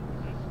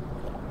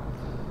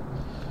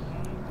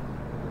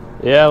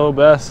 Yeah, a little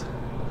bass.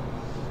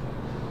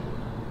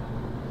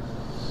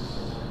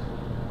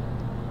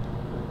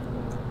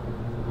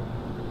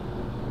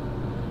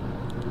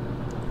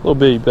 Little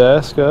bitty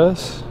bass,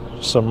 guys.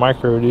 Just a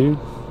micro dude.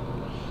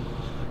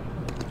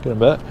 Get him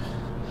back.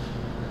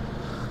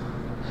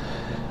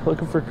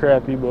 Looking for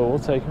crappie, but we'll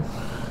take him.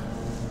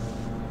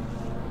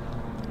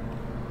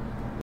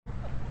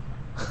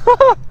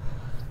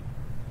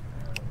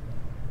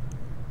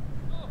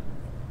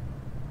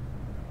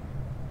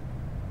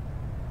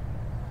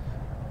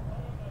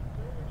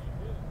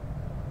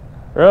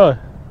 Really?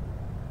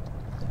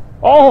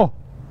 Oh!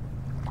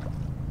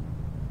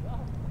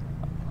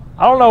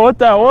 I don't know what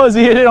that was.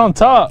 He hit it on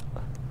top.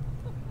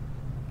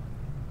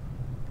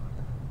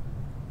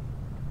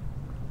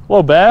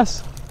 Little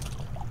bass.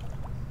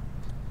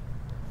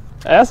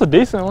 That's a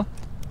decent one.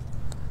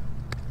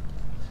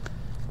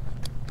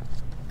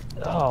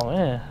 Oh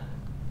man.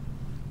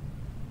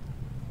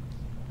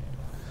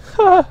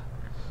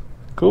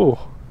 Cool.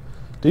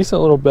 Decent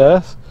little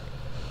bass.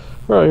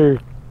 We're out here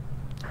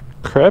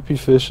crappie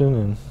fishing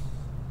and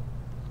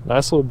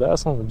nice little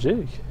bass on the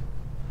jig.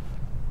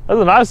 That's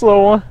a nice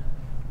little one.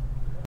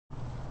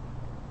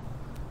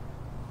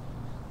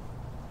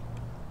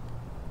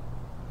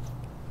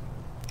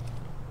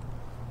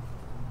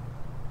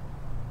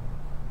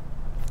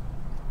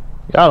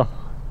 Got him.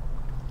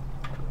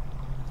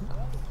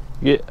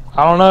 Yeah,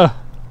 I don't know.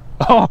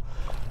 Oh,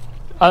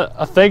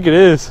 I think it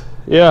is.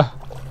 Yeah.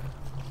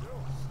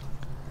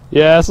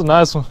 Yeah, that's a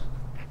nice one.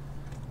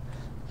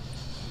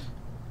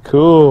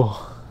 Cool.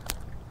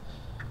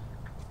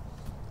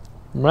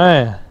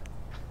 Man.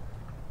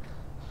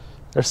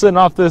 They're sitting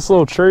off this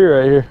little tree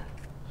right here.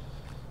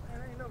 I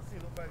ain't never seen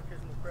nobody catch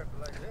no crappie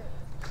like that.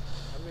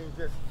 I mean,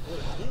 just what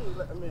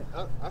it is.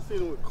 I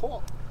seen it with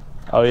cork.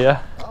 Oh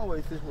yeah? I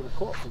always fish with a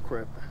cork for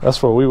crappie.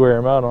 That's what we wear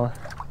them out on.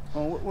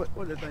 Oh,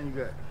 what that thing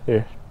you got?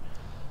 Here.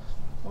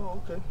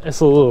 Oh, okay. It's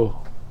a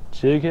little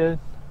jig head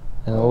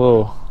and a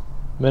little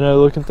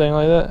minnow looking thing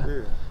like that.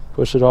 Yeah.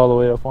 Push it all the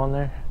way up on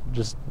there.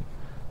 Just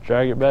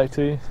drag it back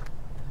to you.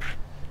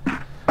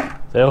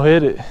 They'll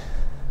hit it.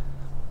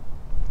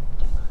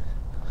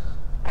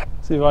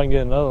 See if I can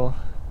get another one.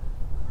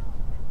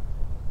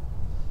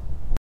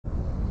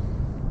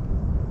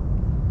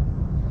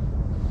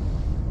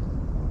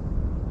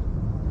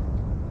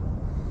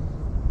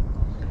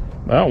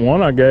 That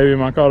one I gave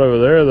him, I caught over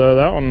there though.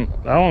 That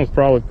one's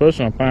probably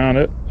pushing a pound.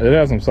 It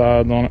has some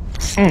sides on it.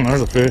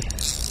 There's a fish.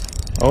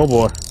 Oh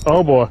boy.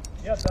 Oh boy.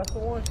 Yep, that's the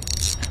one.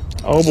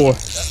 Oh boy.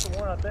 That's the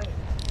one, I think.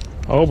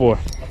 Oh boy. I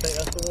think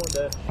that's the one,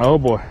 Dad. Oh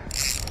boy.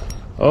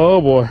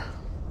 Oh boy.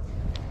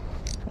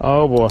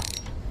 Oh boy.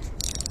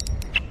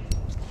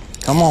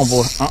 Come on,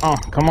 boy.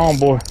 Come on,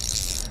 boy.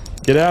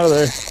 Get out of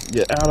there.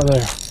 Get out of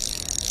there.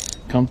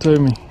 Come to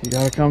me. You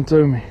gotta come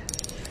to me.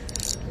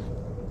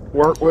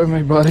 Work with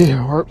me, buddy.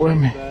 Work with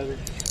me.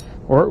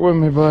 Work with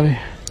me, buddy.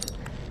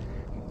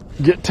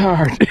 Get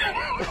tired.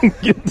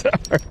 Get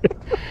tired.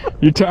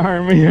 You're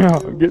tiring me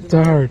out. Get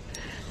tired.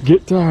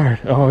 Get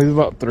tired. Oh, he's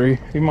about 3.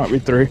 He might be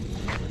 3.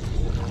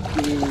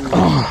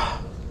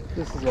 Oh.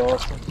 This is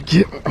awesome.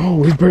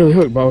 Oh, he's barely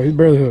hooked, Bob. He's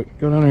barely hooked.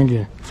 Go down there and get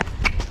him.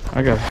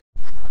 I got it.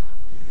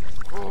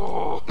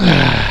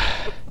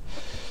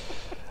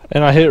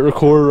 And I hit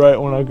record right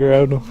when I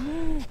grabbed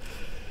him.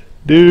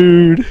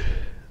 Dude,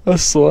 a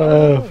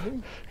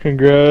slab.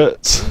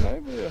 Congrats.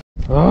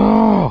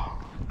 Oh,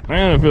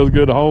 man, it feels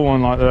good to hold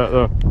one like that,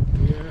 though.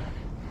 Yeah.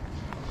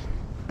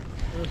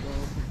 That's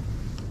awesome.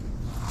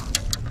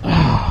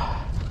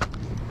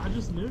 I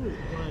just knew it.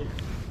 Like,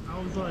 I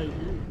was like,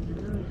 you're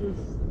gonna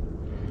just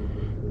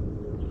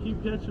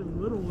keep catching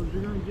little ones.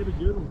 You're gonna get a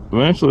good one.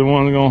 Eventually,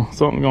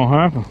 something's gonna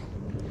happen.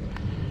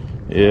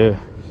 Yeah.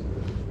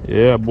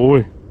 Yeah,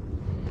 boy.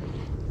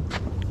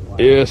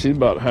 Yeah, she's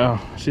about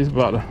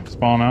to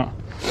spawn out.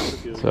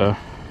 So.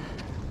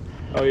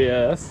 Oh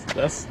yeah, that's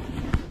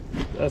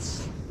nice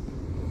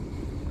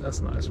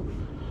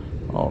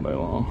one. All day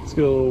long. Let's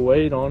get a little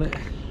weight on it.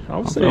 I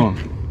would say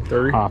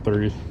 3. High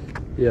 3s.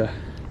 Yeah.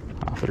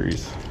 High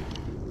 3s.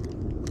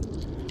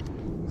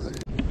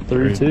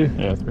 3-2.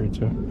 Yeah,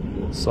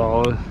 3-2.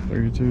 Solid.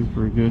 32 is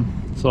pretty good.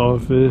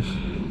 Solid fish.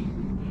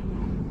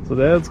 So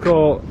Dad's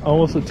caught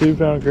almost a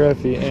 2-pound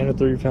crappie and a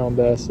 3-pound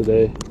bass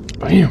today.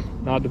 Bam!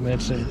 Not to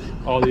mention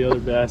all the other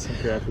bass and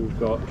crappie we've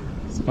caught.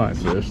 It's a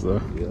nice fish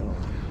though. Yeah.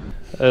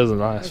 That is a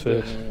nice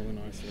fish. Really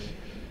nice fish.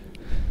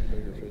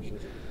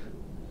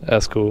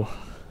 That's cool.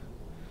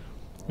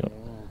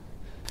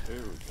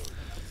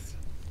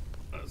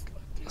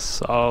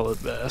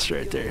 Solid bass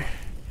right there.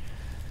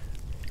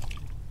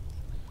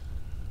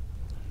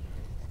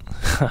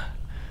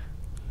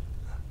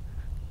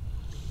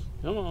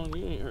 Come on,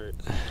 you ain't hurt.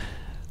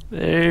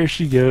 There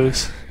she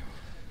goes.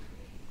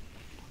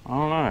 I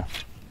don't know.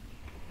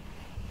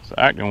 It's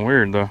acting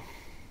weird though.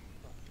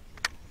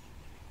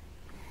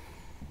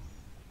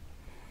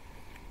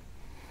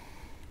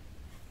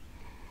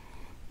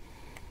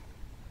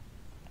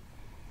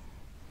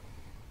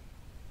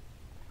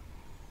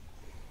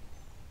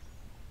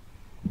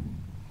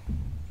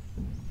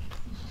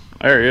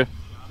 There he is.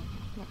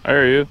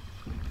 There he is.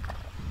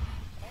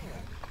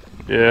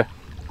 Yeah.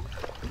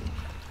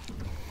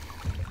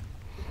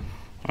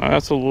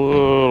 That's a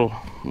little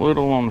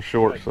on the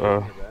short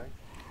side.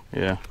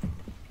 Yeah.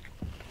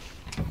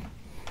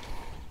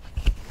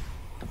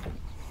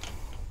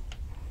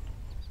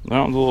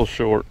 That one's a little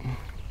short.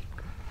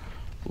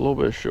 A little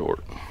bit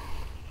short.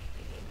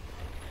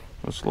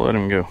 Let's let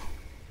him go.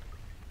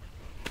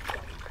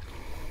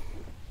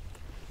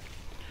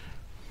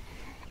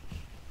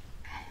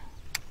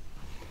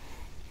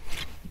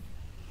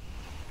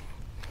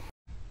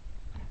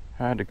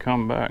 Had to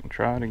come back and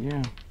try it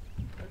again.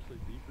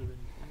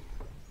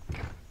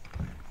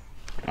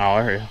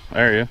 Oh, there you go.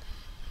 There you go.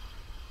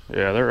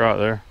 Yeah, they're right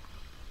there.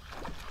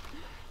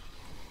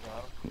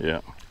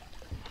 Yeah.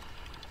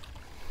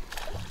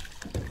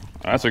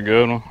 That's a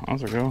good one.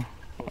 That's a good one.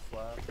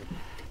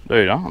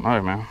 Dude, I don't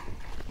know, man.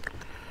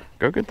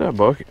 Go get that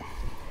bucket.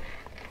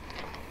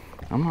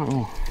 I'm not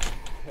gonna.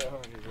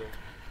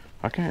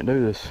 I can't do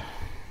this.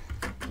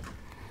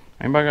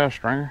 Anybody got a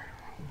stringer?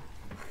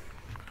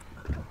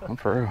 I'm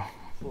for real.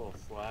 It's a little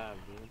slab,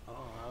 dude.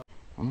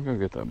 I'm gonna go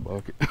get that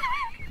bucket. Grab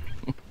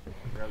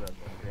that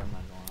bucket. I'm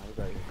not going. I was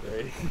like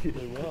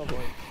crazy. Well,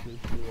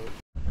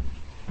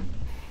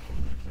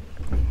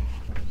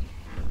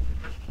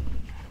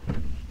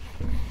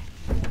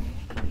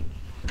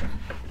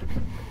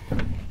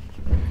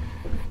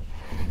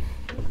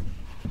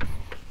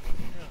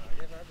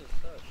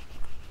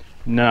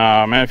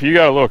 Nah, man, if you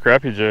got a little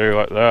crappie jig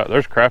like that,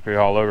 there's crappie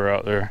all over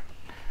out there.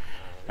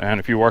 And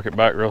if you work it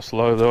back real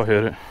slow, they'll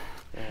hit it.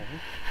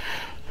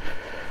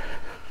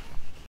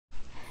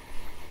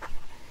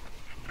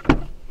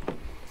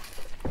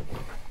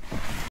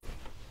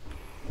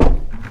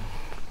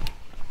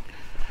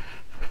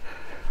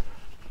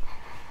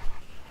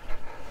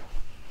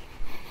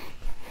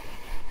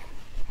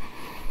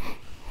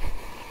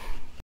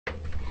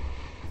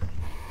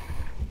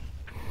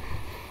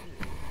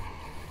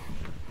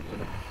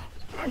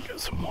 I get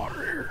some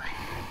water here.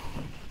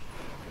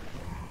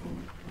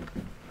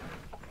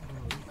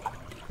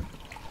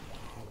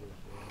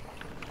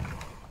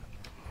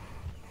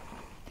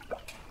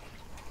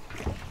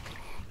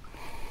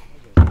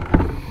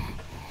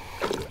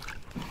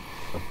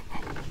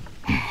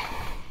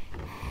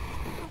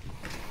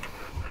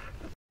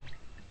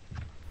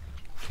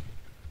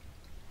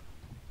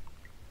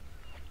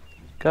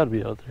 Gotta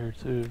be out there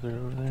too if they're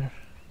over there.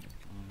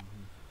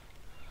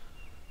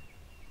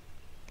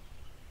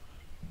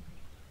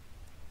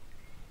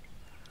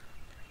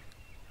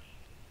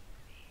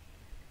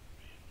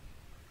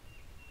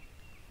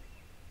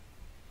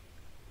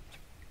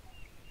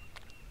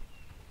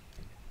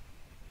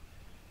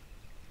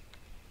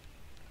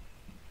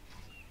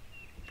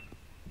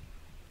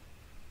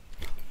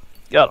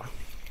 Got him.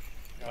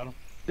 Got him?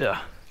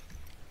 Yeah.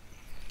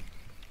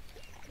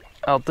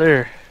 Out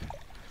there.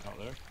 Out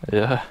there?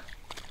 Yeah.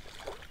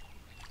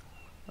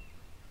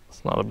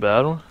 It's not a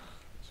bad one.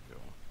 Let's go.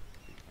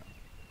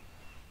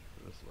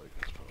 This lake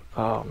is fucked.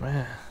 Oh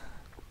man.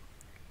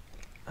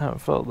 I haven't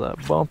felt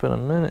that bump in a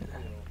minute.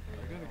 I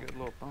got a good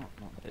little bump.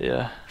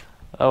 Yeah.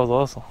 That was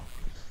awesome.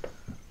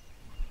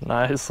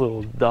 Nice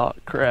little dot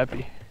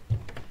crappie.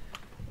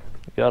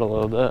 Gotta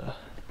love that.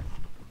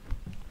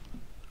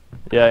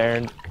 Yeah,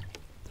 Aaron.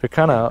 They're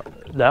kind of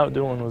out. The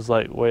outdoor one was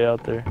like way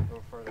out there.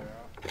 go further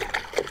out.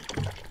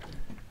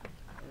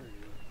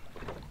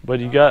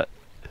 But you got.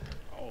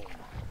 Oh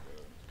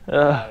my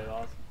god.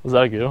 Awesome. Was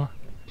that a good one?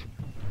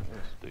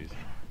 That's decent.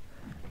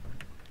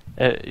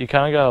 You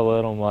kind of gotta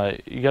let them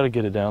like. You gotta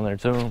get it down there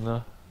to them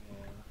though.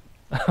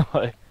 Yeah.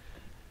 Like.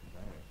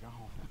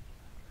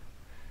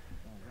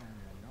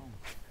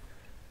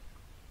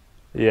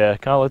 Yeah,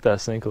 kind of let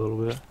that sink a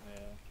little bit.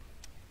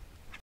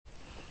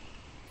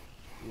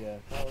 Yeah,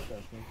 kind of let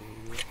that sink a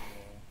little bit.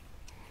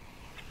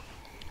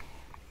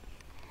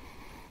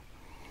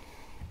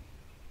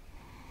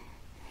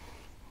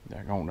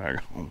 Daggone.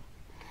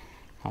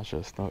 I should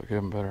have stuck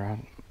him better.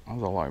 I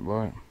was a light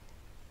bite.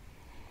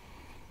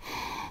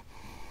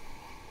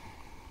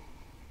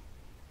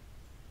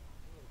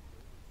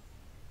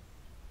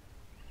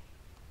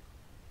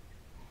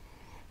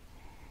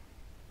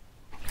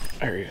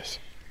 There he is.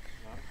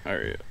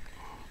 There he is.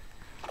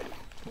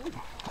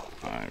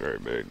 I ain't very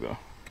big though.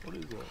 What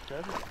is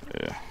that?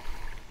 Crappie? Yeah.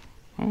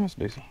 Oh, that's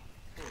decent.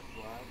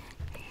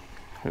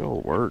 He'll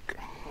work.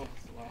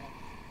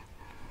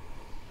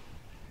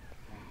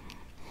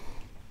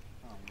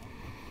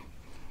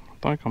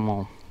 think I'm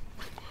gonna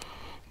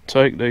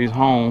take these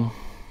home.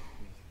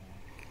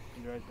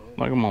 I think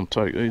I'm gonna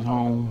take these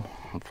home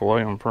and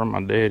fillet them for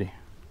my daddy.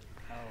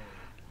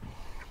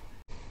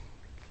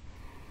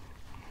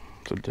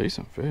 It's a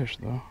decent fish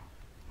though.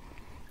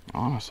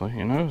 Honestly,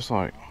 you know, it's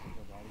like,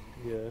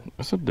 Yeah.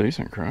 it's a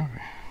decent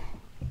crappie.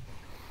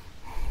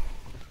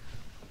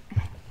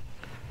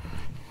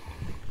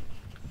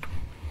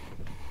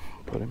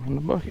 Put him in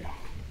the bucket.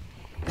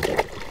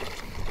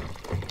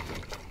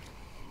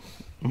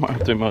 Might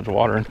have too much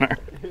water in there.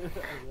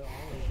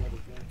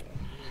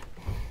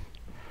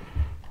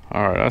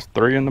 Alright, that's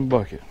 3 in the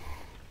bucket.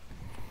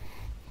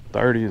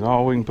 30 is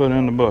all we can put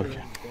in the bucket.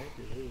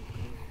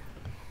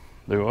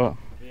 Do what?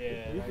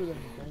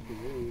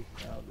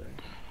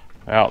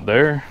 Out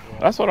there?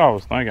 That's what I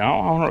was thinking.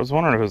 I was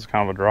wondering if it's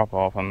kind of a drop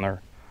off and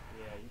they're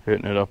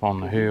hitting it up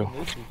on the hill.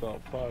 This is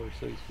about 5 or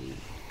 6 feet.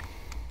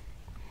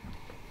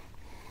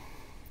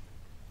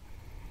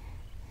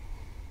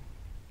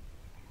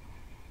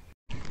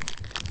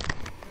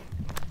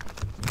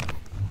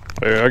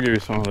 Yeah, I'll give you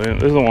some of these.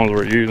 These are the ones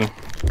we're using.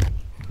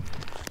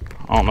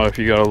 I don't know if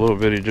you got a little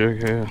bitty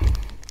jig head.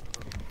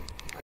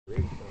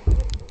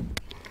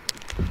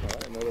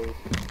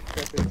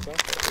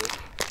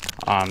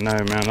 I know,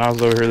 man. I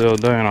was over here the other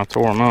day and I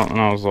tore them up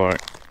and I was like,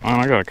 man,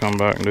 I gotta come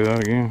back and do that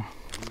again.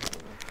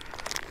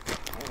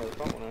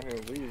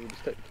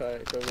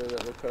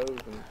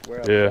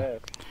 Yeah.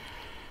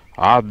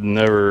 I'd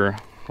never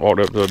walked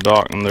up to a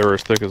dock and they were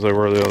as thick as they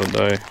were the other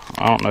day.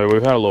 I don't know.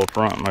 We've had a little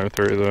front mow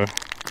through though.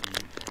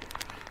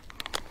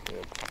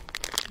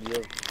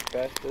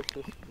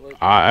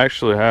 I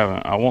actually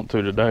haven't. I want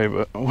to today,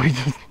 but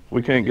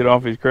we can't get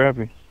off these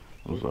crappie.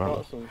 I'm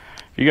sorry.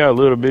 If you got a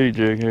little bitty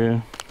jig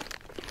head.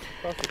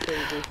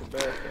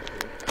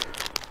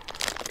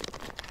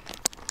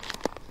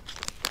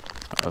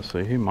 I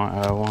see, he might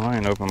have one. I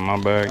ain't opened my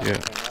bag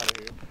yet.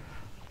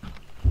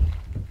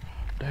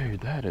 Dude,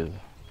 that is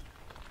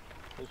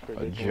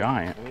a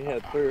giant. And he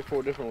had 3 or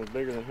 4 different ones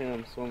bigger than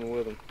him swimming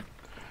with him.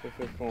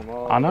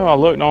 I know, I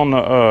looked on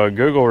the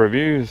Google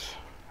reviews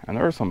and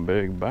there were some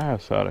big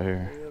bass out of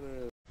here.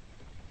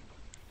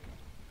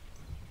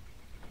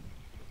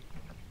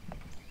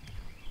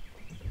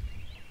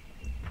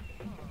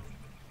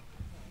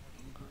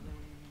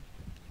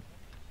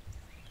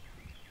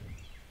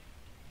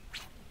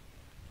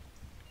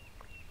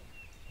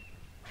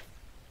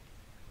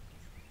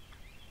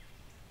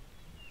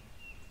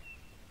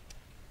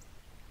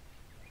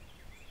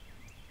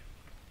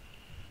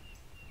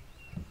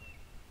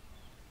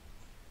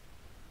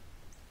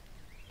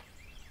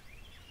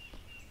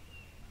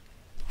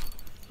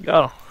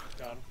 Got him.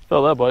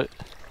 Felt that bite.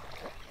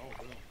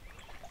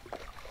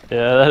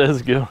 Yeah, that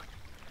is good.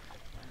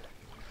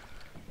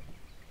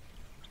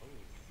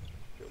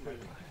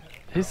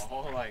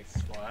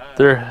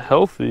 They're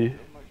healthy.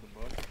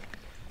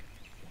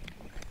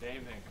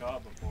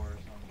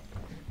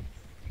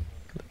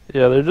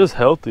 Yeah, they're just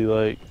healthy.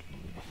 Like.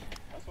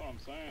 That's what I'm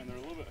saying. They're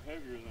a little bit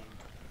heavier than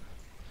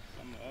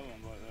some of the other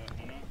ones like that,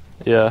 you know?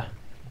 Yeah.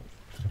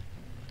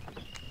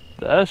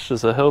 That's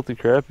just a healthy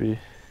crappie.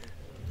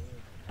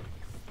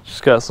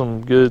 Just got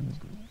some good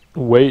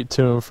weight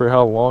to him for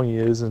how long he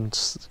is, and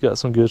just got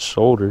some good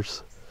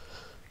shoulders.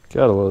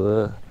 Gotta love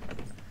that.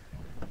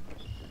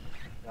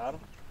 Got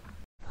him?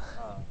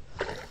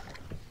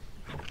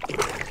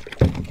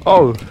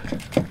 Oh.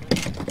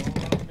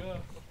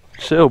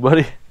 Chill,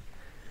 buddy.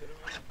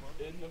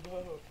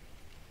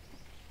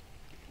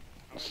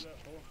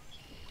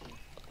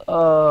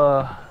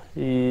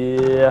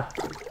 Yeah.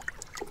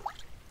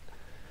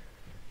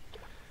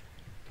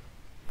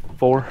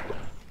 4.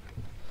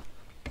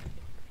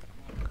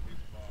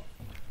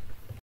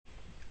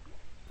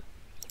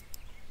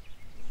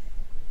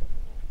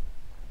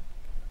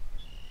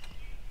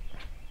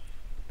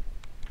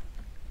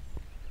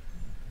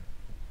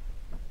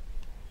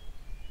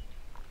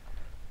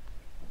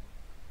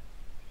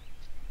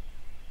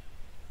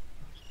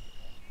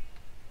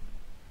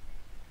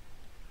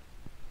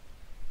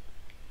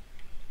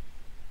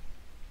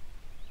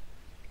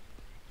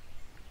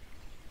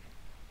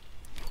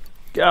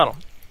 Got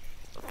him.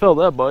 Felt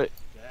that bite.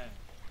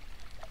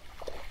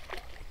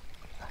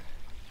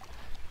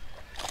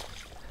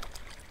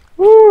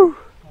 Woo!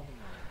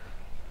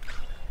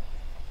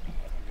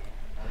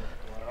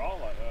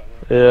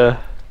 Yeah.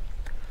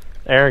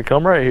 Aaron,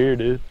 come right here,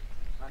 dude.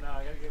 I know,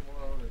 I gotta get more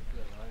over it,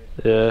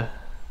 right? Yeah.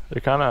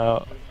 They're kind of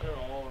out.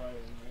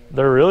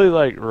 They're really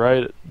like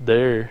right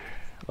there.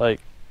 Like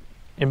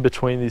in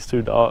between these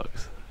 2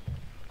 docks.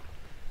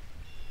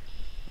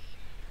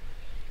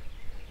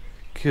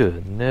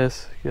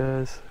 Goodness,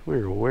 guys.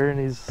 We're wearing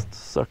these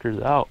suckers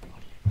out.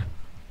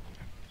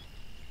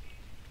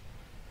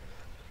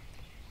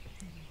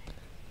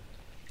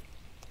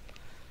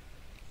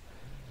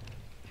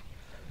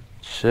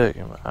 Check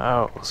him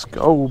out. Let's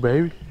go,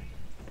 baby.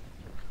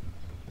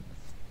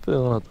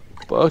 Filling up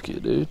the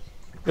bucket, dude.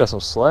 Got some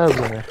slabs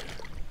in there.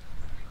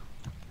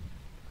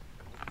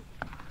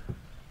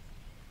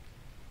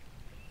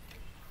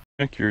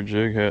 I think your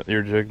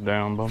jig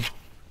down, bum.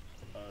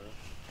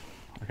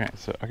 I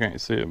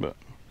can't see it, but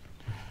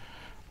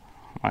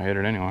I hit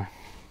it anyway.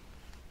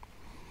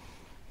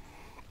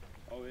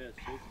 Oh yeah, it's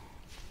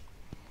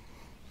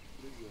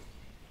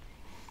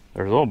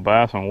There's a little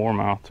bass and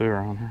warmouth too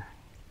around here.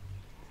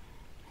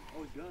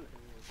 Oh, he got it.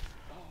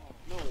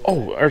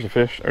 Oh, there's a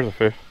fish. There's a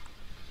fish.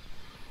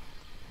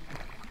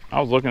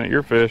 I was looking at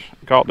your fish.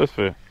 Caught this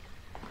fish.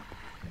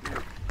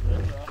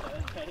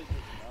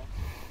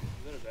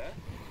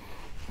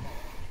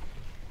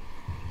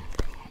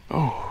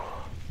 Oh.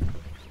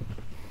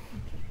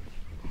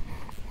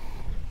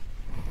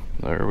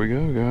 There we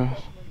go,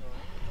 guys.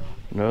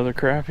 Another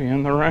crappie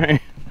in the rain.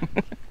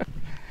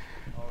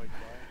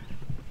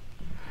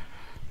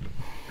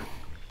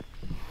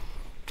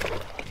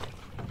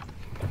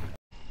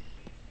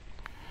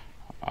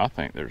 I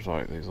think there's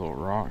like these little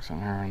rocks in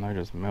here and they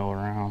just mill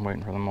around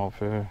waiting for them old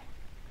fish.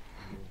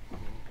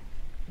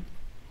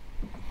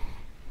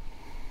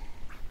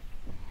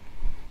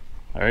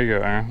 There you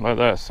go, Aaron. Let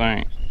that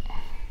sink.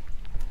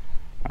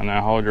 And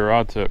then hold your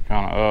rod tip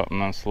kind of up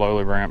and then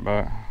slowly bring it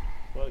back.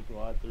 Let it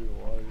glide through the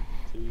water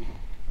too.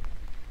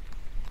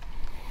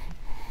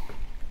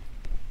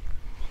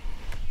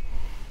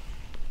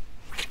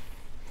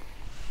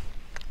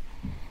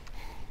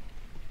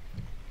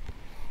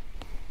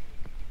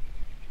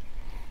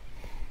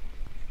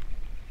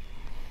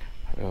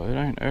 Well, it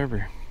ain't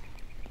every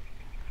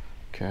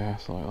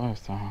cast like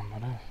last time,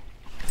 but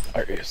it's...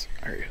 There he is.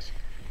 There he is.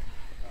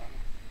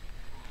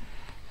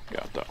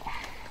 Got that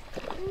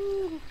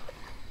one.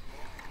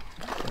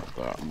 Got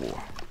that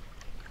boy.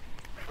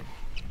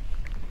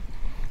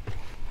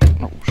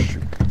 Oh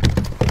shoot.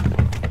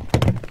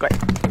 Okay.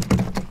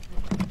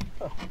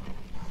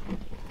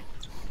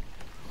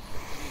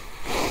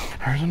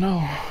 There's another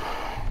one.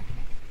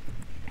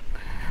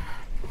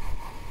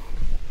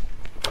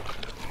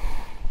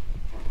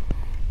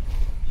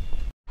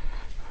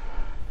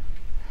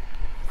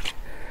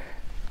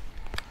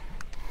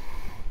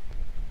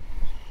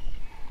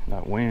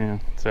 That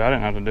wind. See, I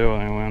didn't have to deal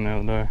with any wind the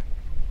other day.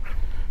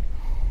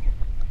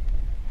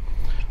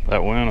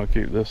 That wind will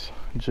keep this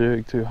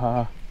jig too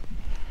high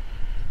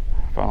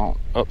if I don't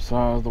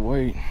upsize the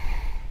weight.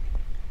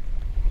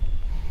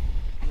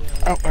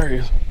 Oh, there he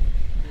is.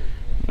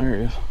 There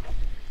he is.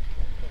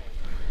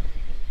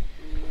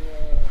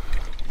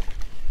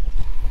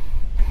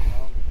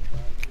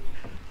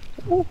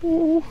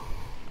 Woo-hoo.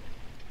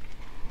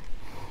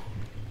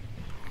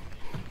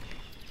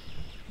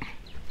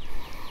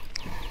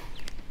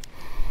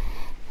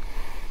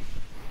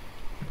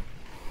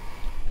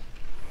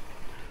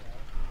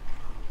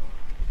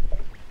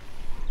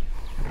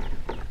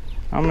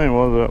 How many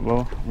was that,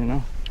 Bo? You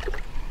know?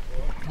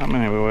 How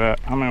many we got?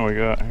 How many we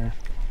got here?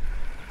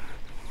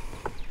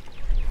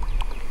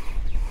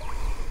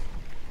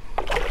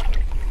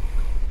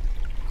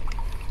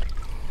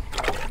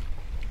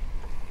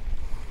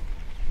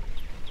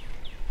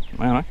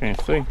 Man, I can't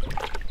see.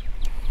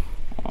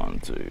 1,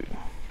 2.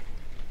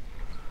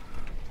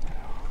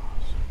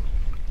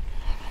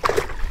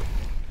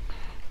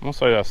 I'm gonna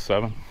say that's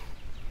 7.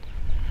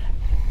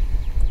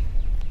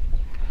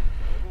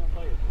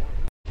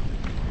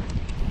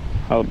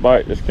 How the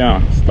bite just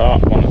kind of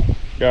stopped when it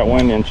got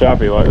windy and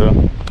choppy like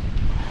that.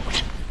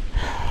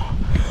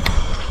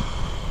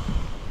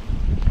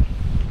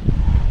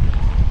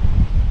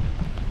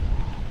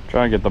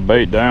 Try to get the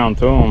bait down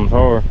to them is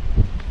hard.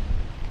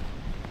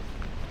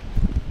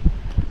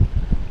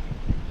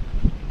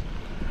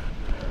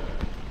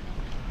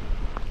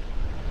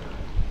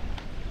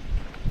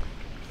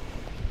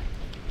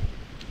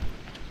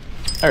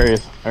 There he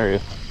is. There he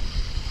is.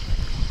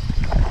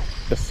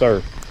 Yes,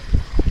 sir.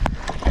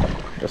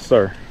 Yes,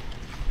 sir.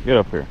 Get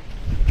up here.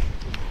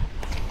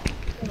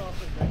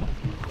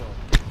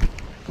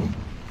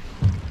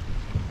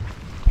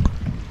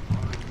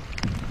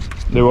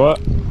 Do what?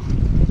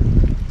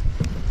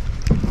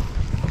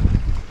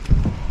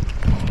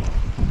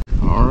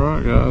 All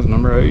right, guys.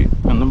 Number 8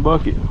 in the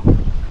bucket.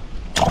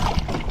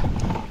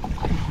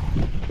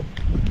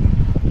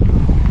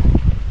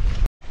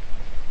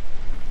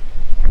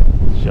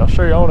 Y'all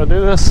sure y'all want to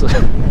do this?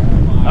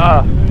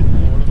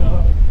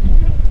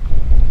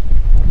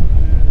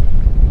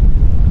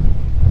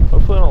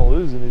 Hopefully I don't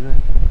lose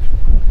anything.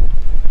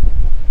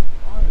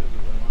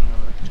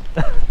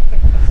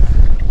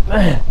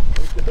 Man.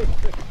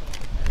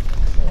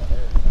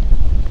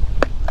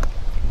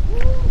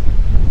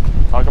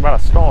 Talk about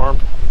a storm.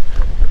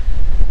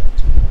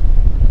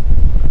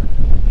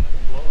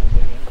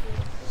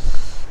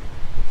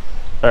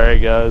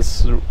 Alright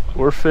guys,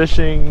 we're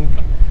fishing.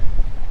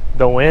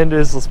 The wind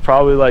is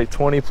probably like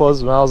 20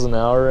 plus miles an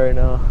hour right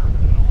now.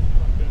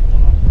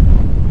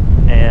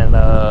 And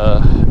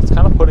it's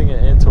kind of putting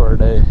it into our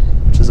day,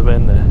 which has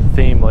been the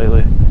theme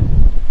lately.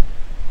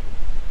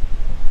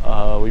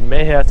 We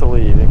may have to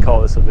leave and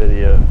call this a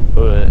video,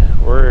 but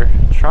we're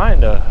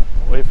trying to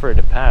wait for it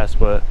to pass,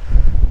 but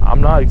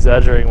I'm not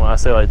exaggerating when I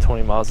say like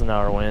 20 miles an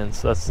hour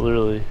winds. That's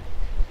literally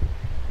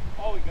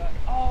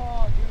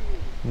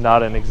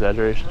not an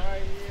exaggeration.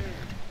 Right here.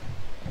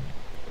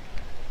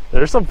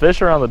 There's some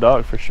fish around the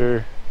dock for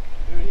sure.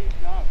 Dude, he's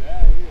not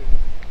bad here.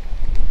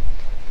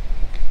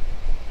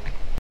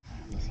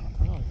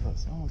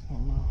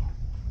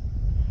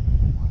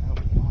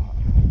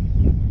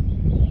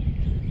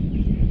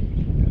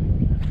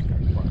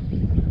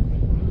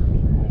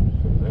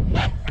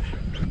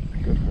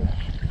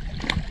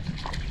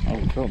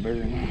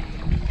 very nice.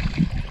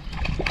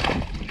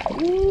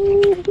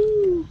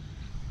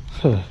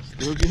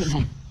 Still getting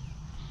them.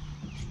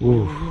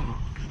 Ooh.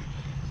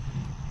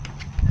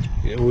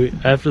 Yeah,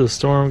 after the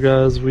storm,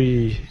 guys,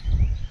 we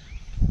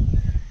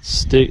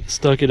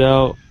stuck it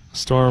out.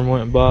 Storm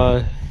went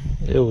by.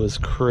 It was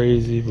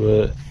crazy,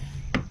 but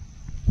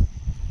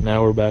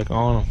now we're back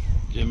on them.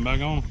 Getting back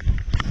on them.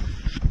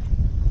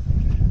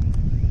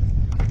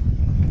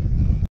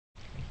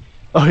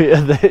 Oh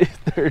yeah,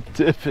 they're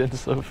dipping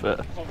so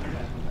fast.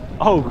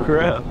 Oh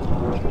crap.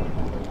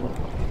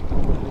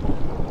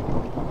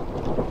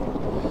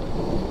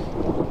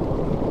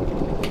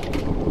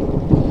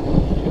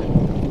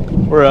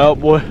 We're out,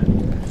 boy.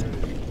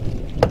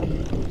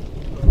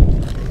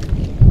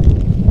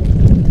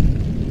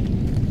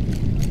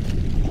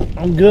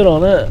 I'm good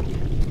on that.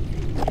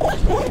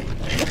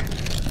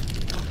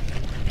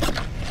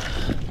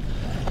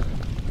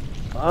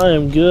 I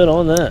am good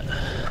on that.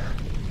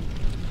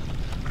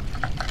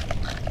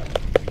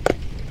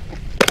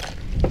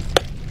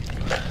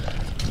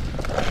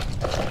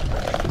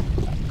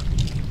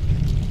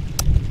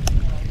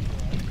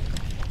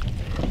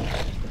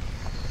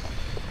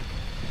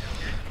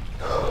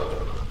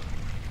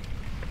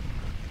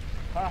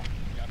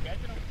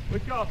 We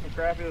caught some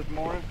crappie this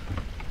morning.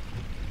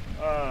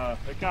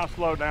 They kind of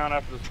slowed down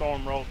after the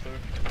storm rolled through.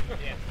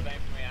 Yeah, same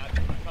for me. I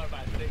caught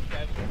about 6,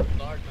 7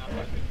 large mouth,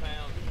 like 2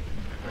 pounds.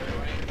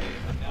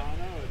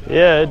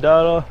 Yeah, it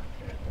died off.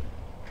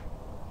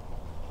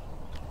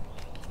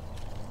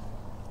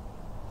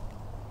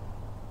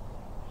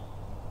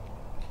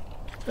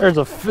 There's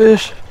a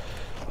fish.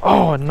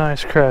 Oh, a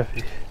nice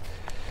crappie.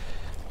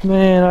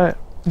 Man, I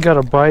got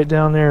a bite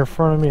down there in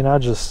front of me and I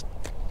just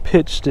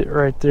pitched it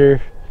right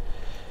there.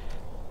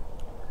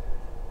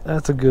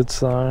 That's a good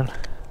sign.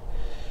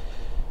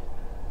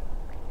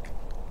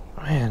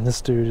 Man,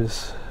 this dude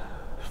is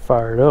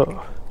fired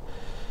up.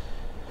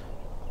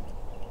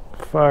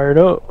 Fired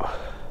up.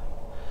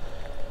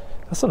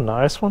 That's a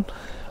nice one.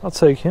 I'll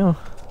take him.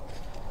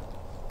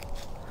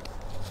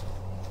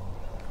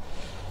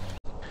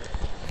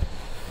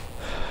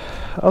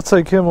 I'll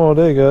take him all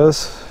day,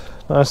 guys.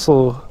 Nice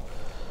little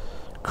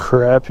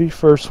crappie,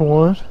 first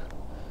one.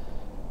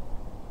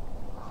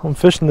 I'm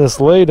fishing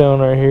this lay down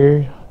right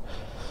here.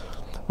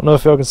 I don't know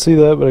if y'all can see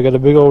that, but I got a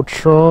big old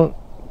trunk,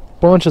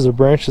 bunches of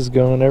branches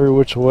going every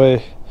which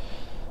way.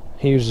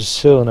 He was just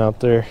chilling out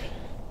there.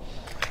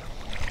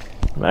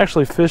 I'm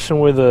actually fishing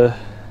with a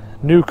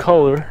new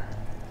color.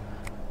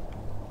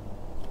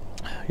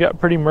 Got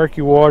pretty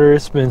murky water.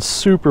 It's been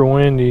super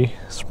windy,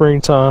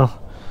 springtime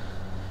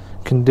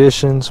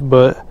conditions,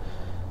 but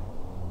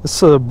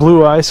it's a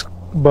blue ice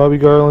Bobby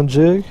Garland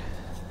jig,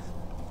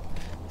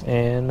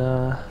 and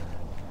I'm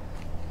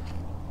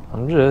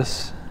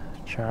just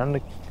trying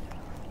to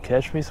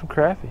catch me some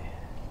crappie.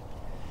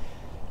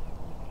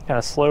 Kind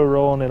of slow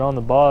rolling it on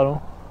the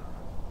bottom.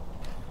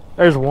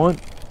 There's one.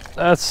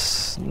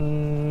 That's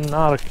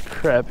not a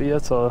crappie,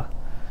 that's a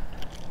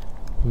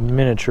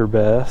miniature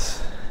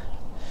bass.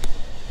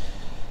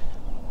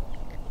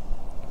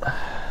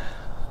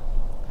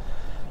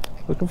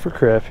 Looking for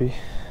crappie.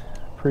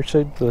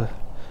 Appreciate the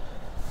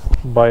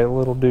bite,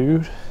 little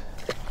dude.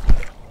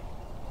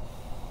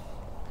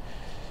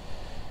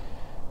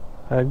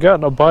 I'd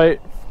gotten a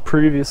bite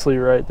previously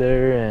right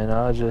there and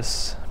I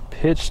just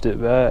pitched it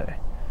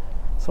back.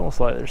 It's almost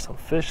like there's some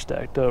fish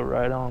stacked up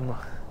right on the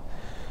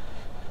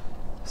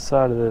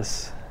side of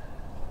this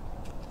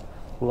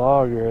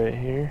log right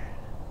here.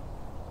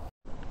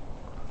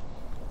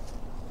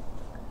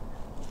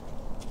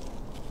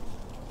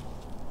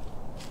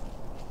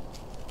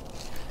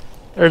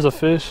 There's a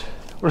fish.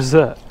 What is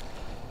that?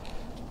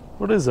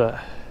 What is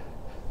that?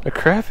 A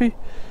crappie?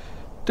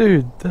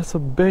 Dude, that's a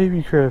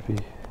baby crappie.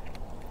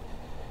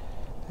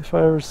 If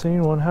I ever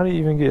seen one, how do you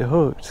even get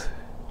hooked?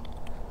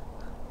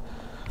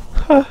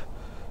 Huh.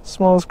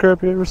 Smallest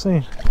crappie I've ever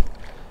seen.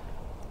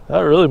 That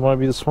really might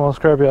be the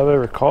smallest crappie I've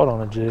ever caught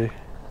on a jig.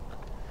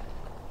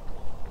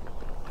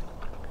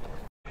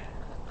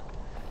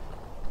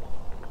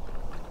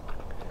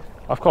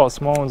 I've caught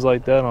small ones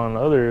like that on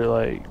other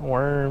like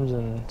worms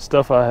and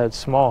stuff I had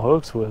small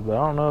hooks with, but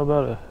I don't know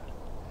about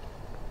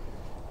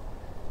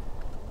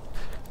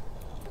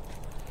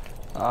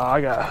a...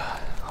 I got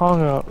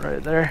hung up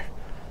right there.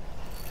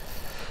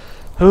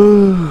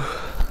 Ooh.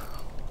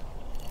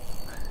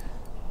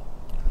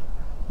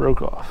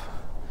 Broke off.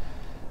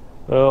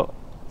 Well,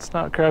 it's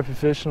not crappie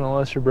fishing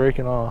unless you're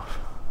breaking off.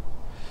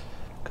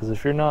 Because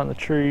if you're not in the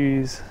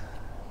trees,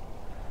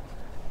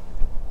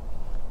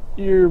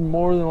 you're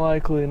more than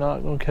likely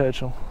not going to catch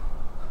them.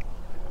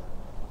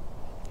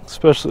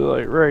 Especially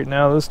like right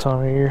now, this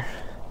time of year.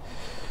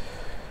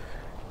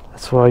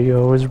 That's why you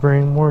always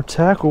bring more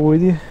tackle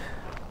with you.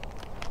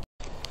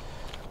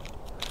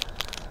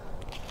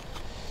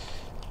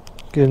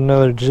 Get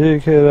another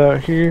jig head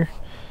out here.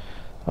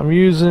 I'm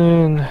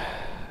using,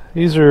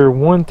 these are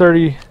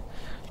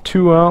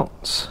 132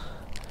 ounce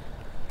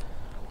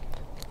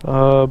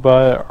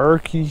by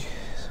Arky,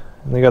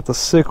 and they got the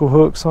sickle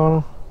hooks on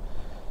them.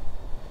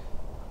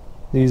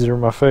 These are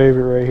my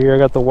favorite right here. I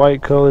got the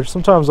white color.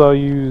 Sometimes I'll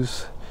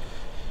use,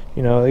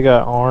 you know, they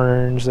got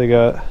orange, they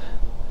got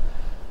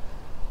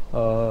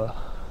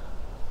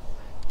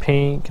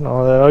pink and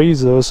all that. I'll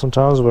use those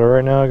sometimes, but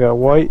right now I got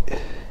white,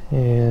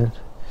 and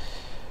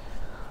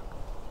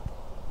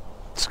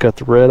it's got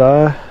the red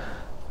eye.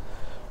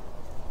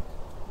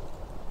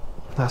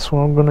 That's what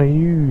I'm gonna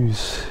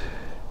use.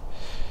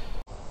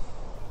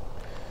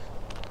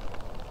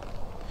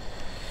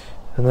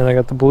 And then I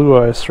got the blue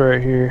ice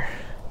right here.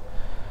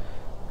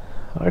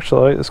 I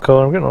actually like this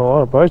color. I'm getting a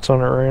lot of bites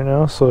on it right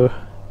now, so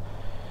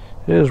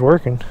it is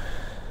working.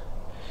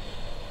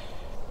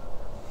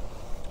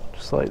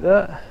 Just like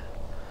that.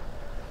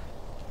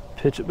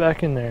 Pitch it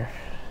back in there.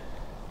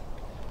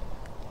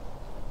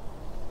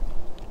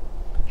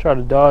 Try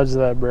to dodge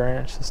that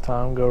branch this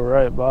time, go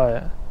right by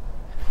it.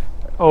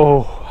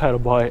 Oh, had a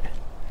bite.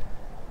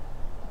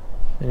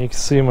 And you can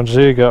see my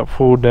jig got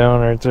pulled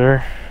down right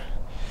there.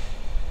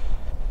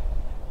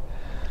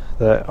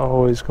 That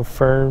always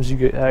confirms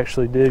you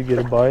actually did get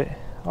a bite.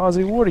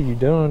 Ozzy, what are you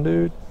doing,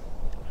 dude?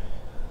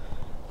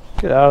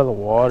 Get out of the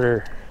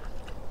water.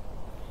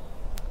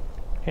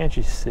 Can't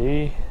you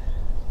see?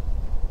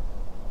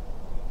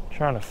 I'm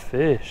trying to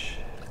fish.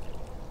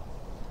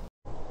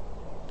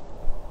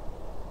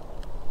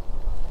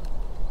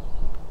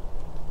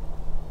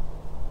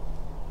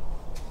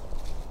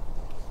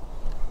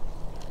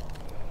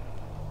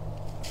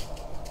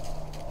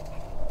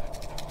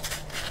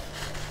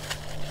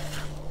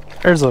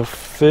 There's a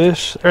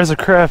fish. There's a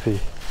crappie.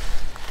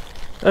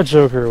 That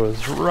joker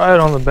was right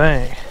on the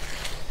bank.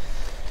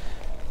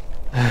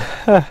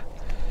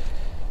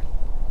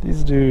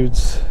 These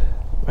dudes,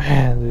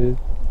 man, dude.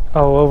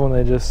 I love when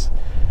they just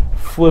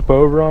flip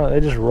over on it.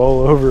 They just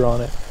roll over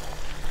on it.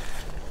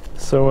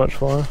 So much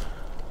fun.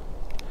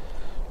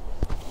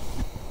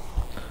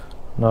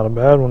 Not a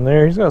bad one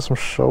there. He's got some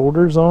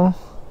shoulders on.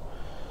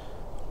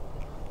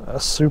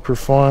 That's super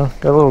fun.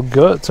 Got a little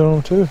gut to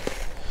him too.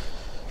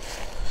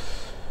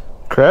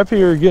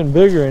 Crappie are getting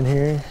bigger in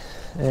here,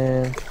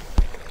 and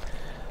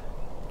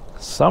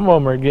some of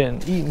them are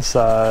getting eating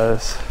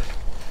size.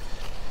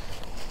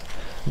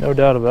 No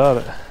doubt about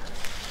it.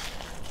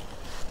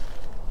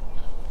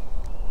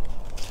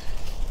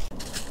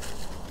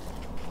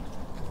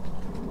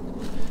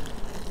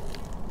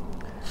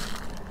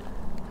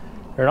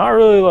 They're not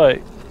really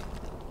like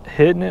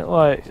hitting it,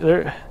 like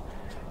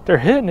they're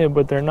hitting it,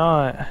 but they're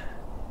not.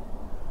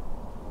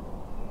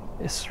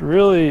 It's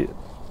really,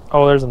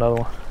 oh, there's another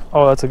one.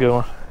 Oh, that's a good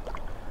one.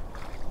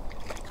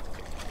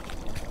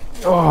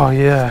 Oh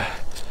yeah.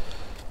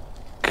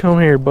 Come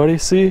here, buddy.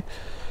 See,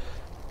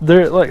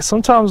 they're like,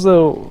 sometimes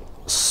they'll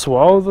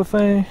swallow the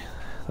thing,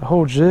 the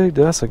whole jig.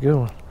 That's a good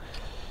one.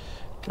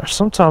 Or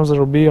sometimes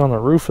it'll be on the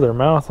roof of their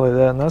mouth like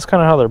that, and that's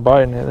kind of how they're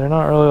biting it. They're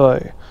not really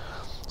like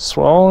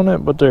swallowing it,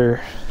 but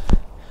they're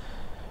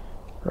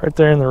right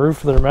there in the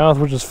roof of their mouth,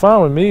 which is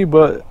fine with me,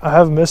 but I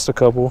have missed a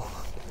couple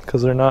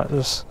because they're not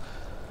just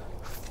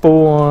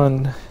full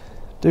on.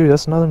 Dude,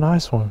 that's another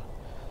nice one.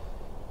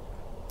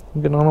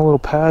 I'm getting on a little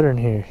pattern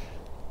here.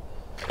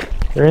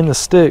 They're in the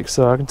sticks,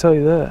 so I can tell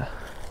you that.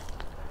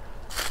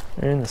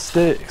 They're in the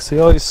sticks. See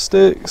all these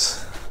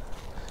sticks?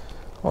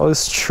 All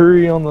this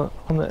tree on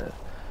the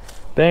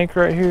bank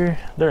right here?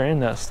 They're in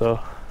that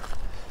stuff.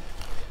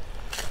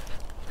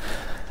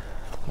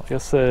 Like I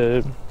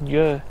said,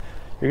 you're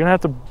gonna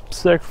have to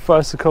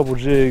sacrifice a couple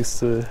jigs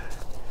to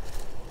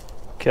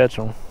catch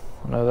them.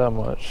 I know that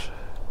much.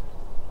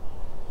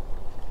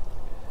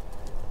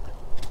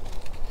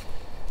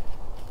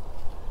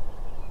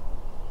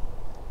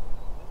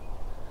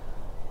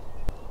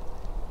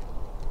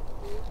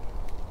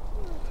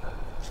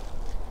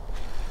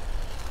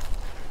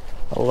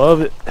 I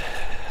love it.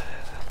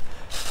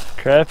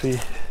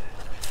 Crappie.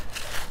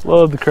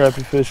 Love the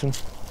crappie fishing.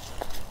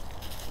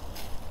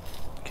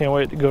 Can't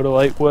wait to go to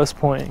Lake West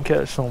Point and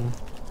catch some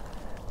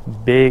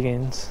big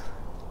uns.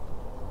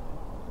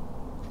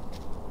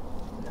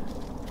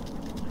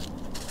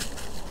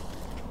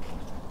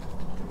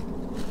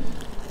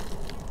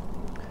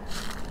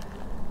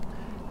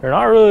 They're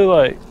not really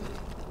like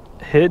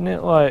hitting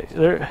it, like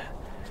they're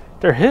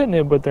hitting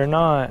it, but they're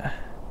not.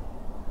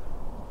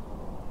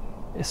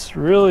 It's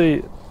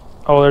really,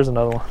 oh, there's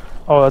another one.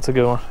 Oh, that's a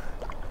good one.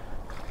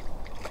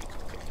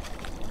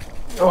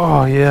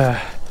 Oh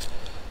yeah.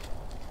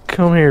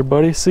 Come here,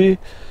 buddy. See,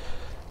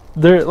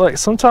 they're like,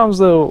 sometimes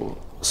they'll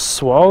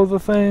swallow the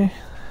thing,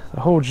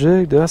 the whole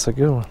jig. That's a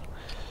good one.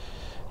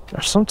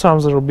 Or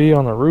sometimes it'll be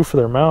on the roof of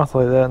their mouth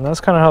like that, and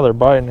that's kind of how they're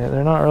biting it.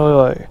 They're not really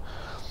like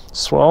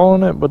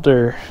swallowing it, but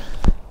they're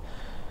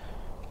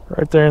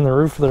right there in the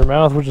roof of their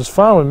mouth, which is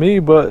fine with me,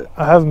 but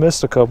I have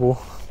missed a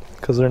couple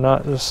because they're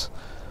not just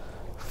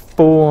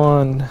full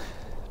on.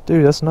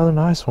 Dude, that's another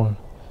nice one.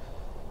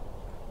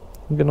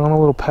 I'm getting on a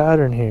little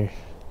pattern here.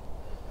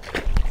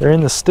 They're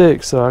in the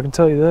sticks, so I can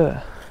tell you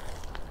that.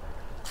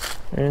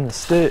 They're in the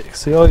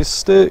sticks. See all these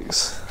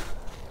sticks?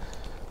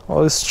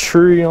 All this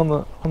tree on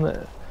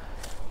the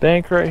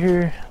bank right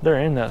here? They're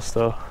in that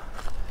stuff.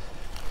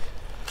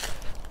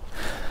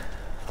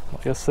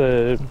 Like I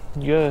said,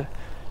 you're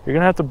You're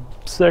gonna have to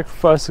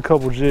sacrifice a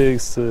couple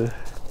jigs to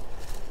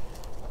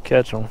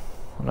catch them.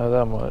 I know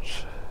that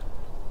much.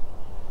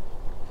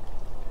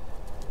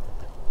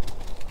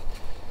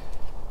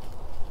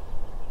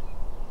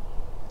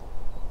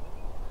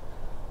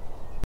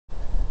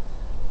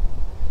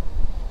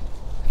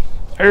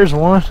 There's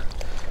one.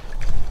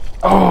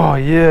 Oh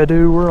yeah,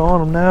 dude, we're on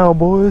them now,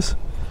 boys.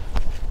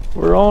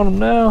 We're on them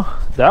now.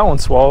 That one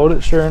swallowed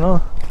it, sure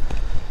enough.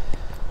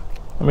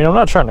 I mean, I'm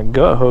not trying to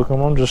gut hook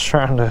them. I'm just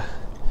trying to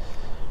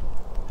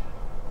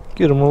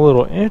get them a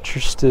little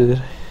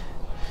interested.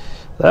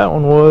 That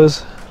one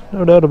was,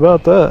 no doubt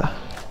about that.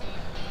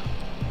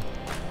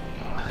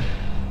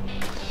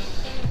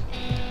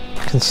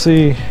 You can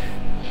see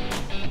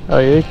how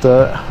he ate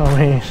that. I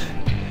mean,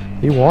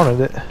 he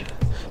wanted it.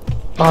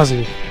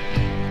 Ozzy.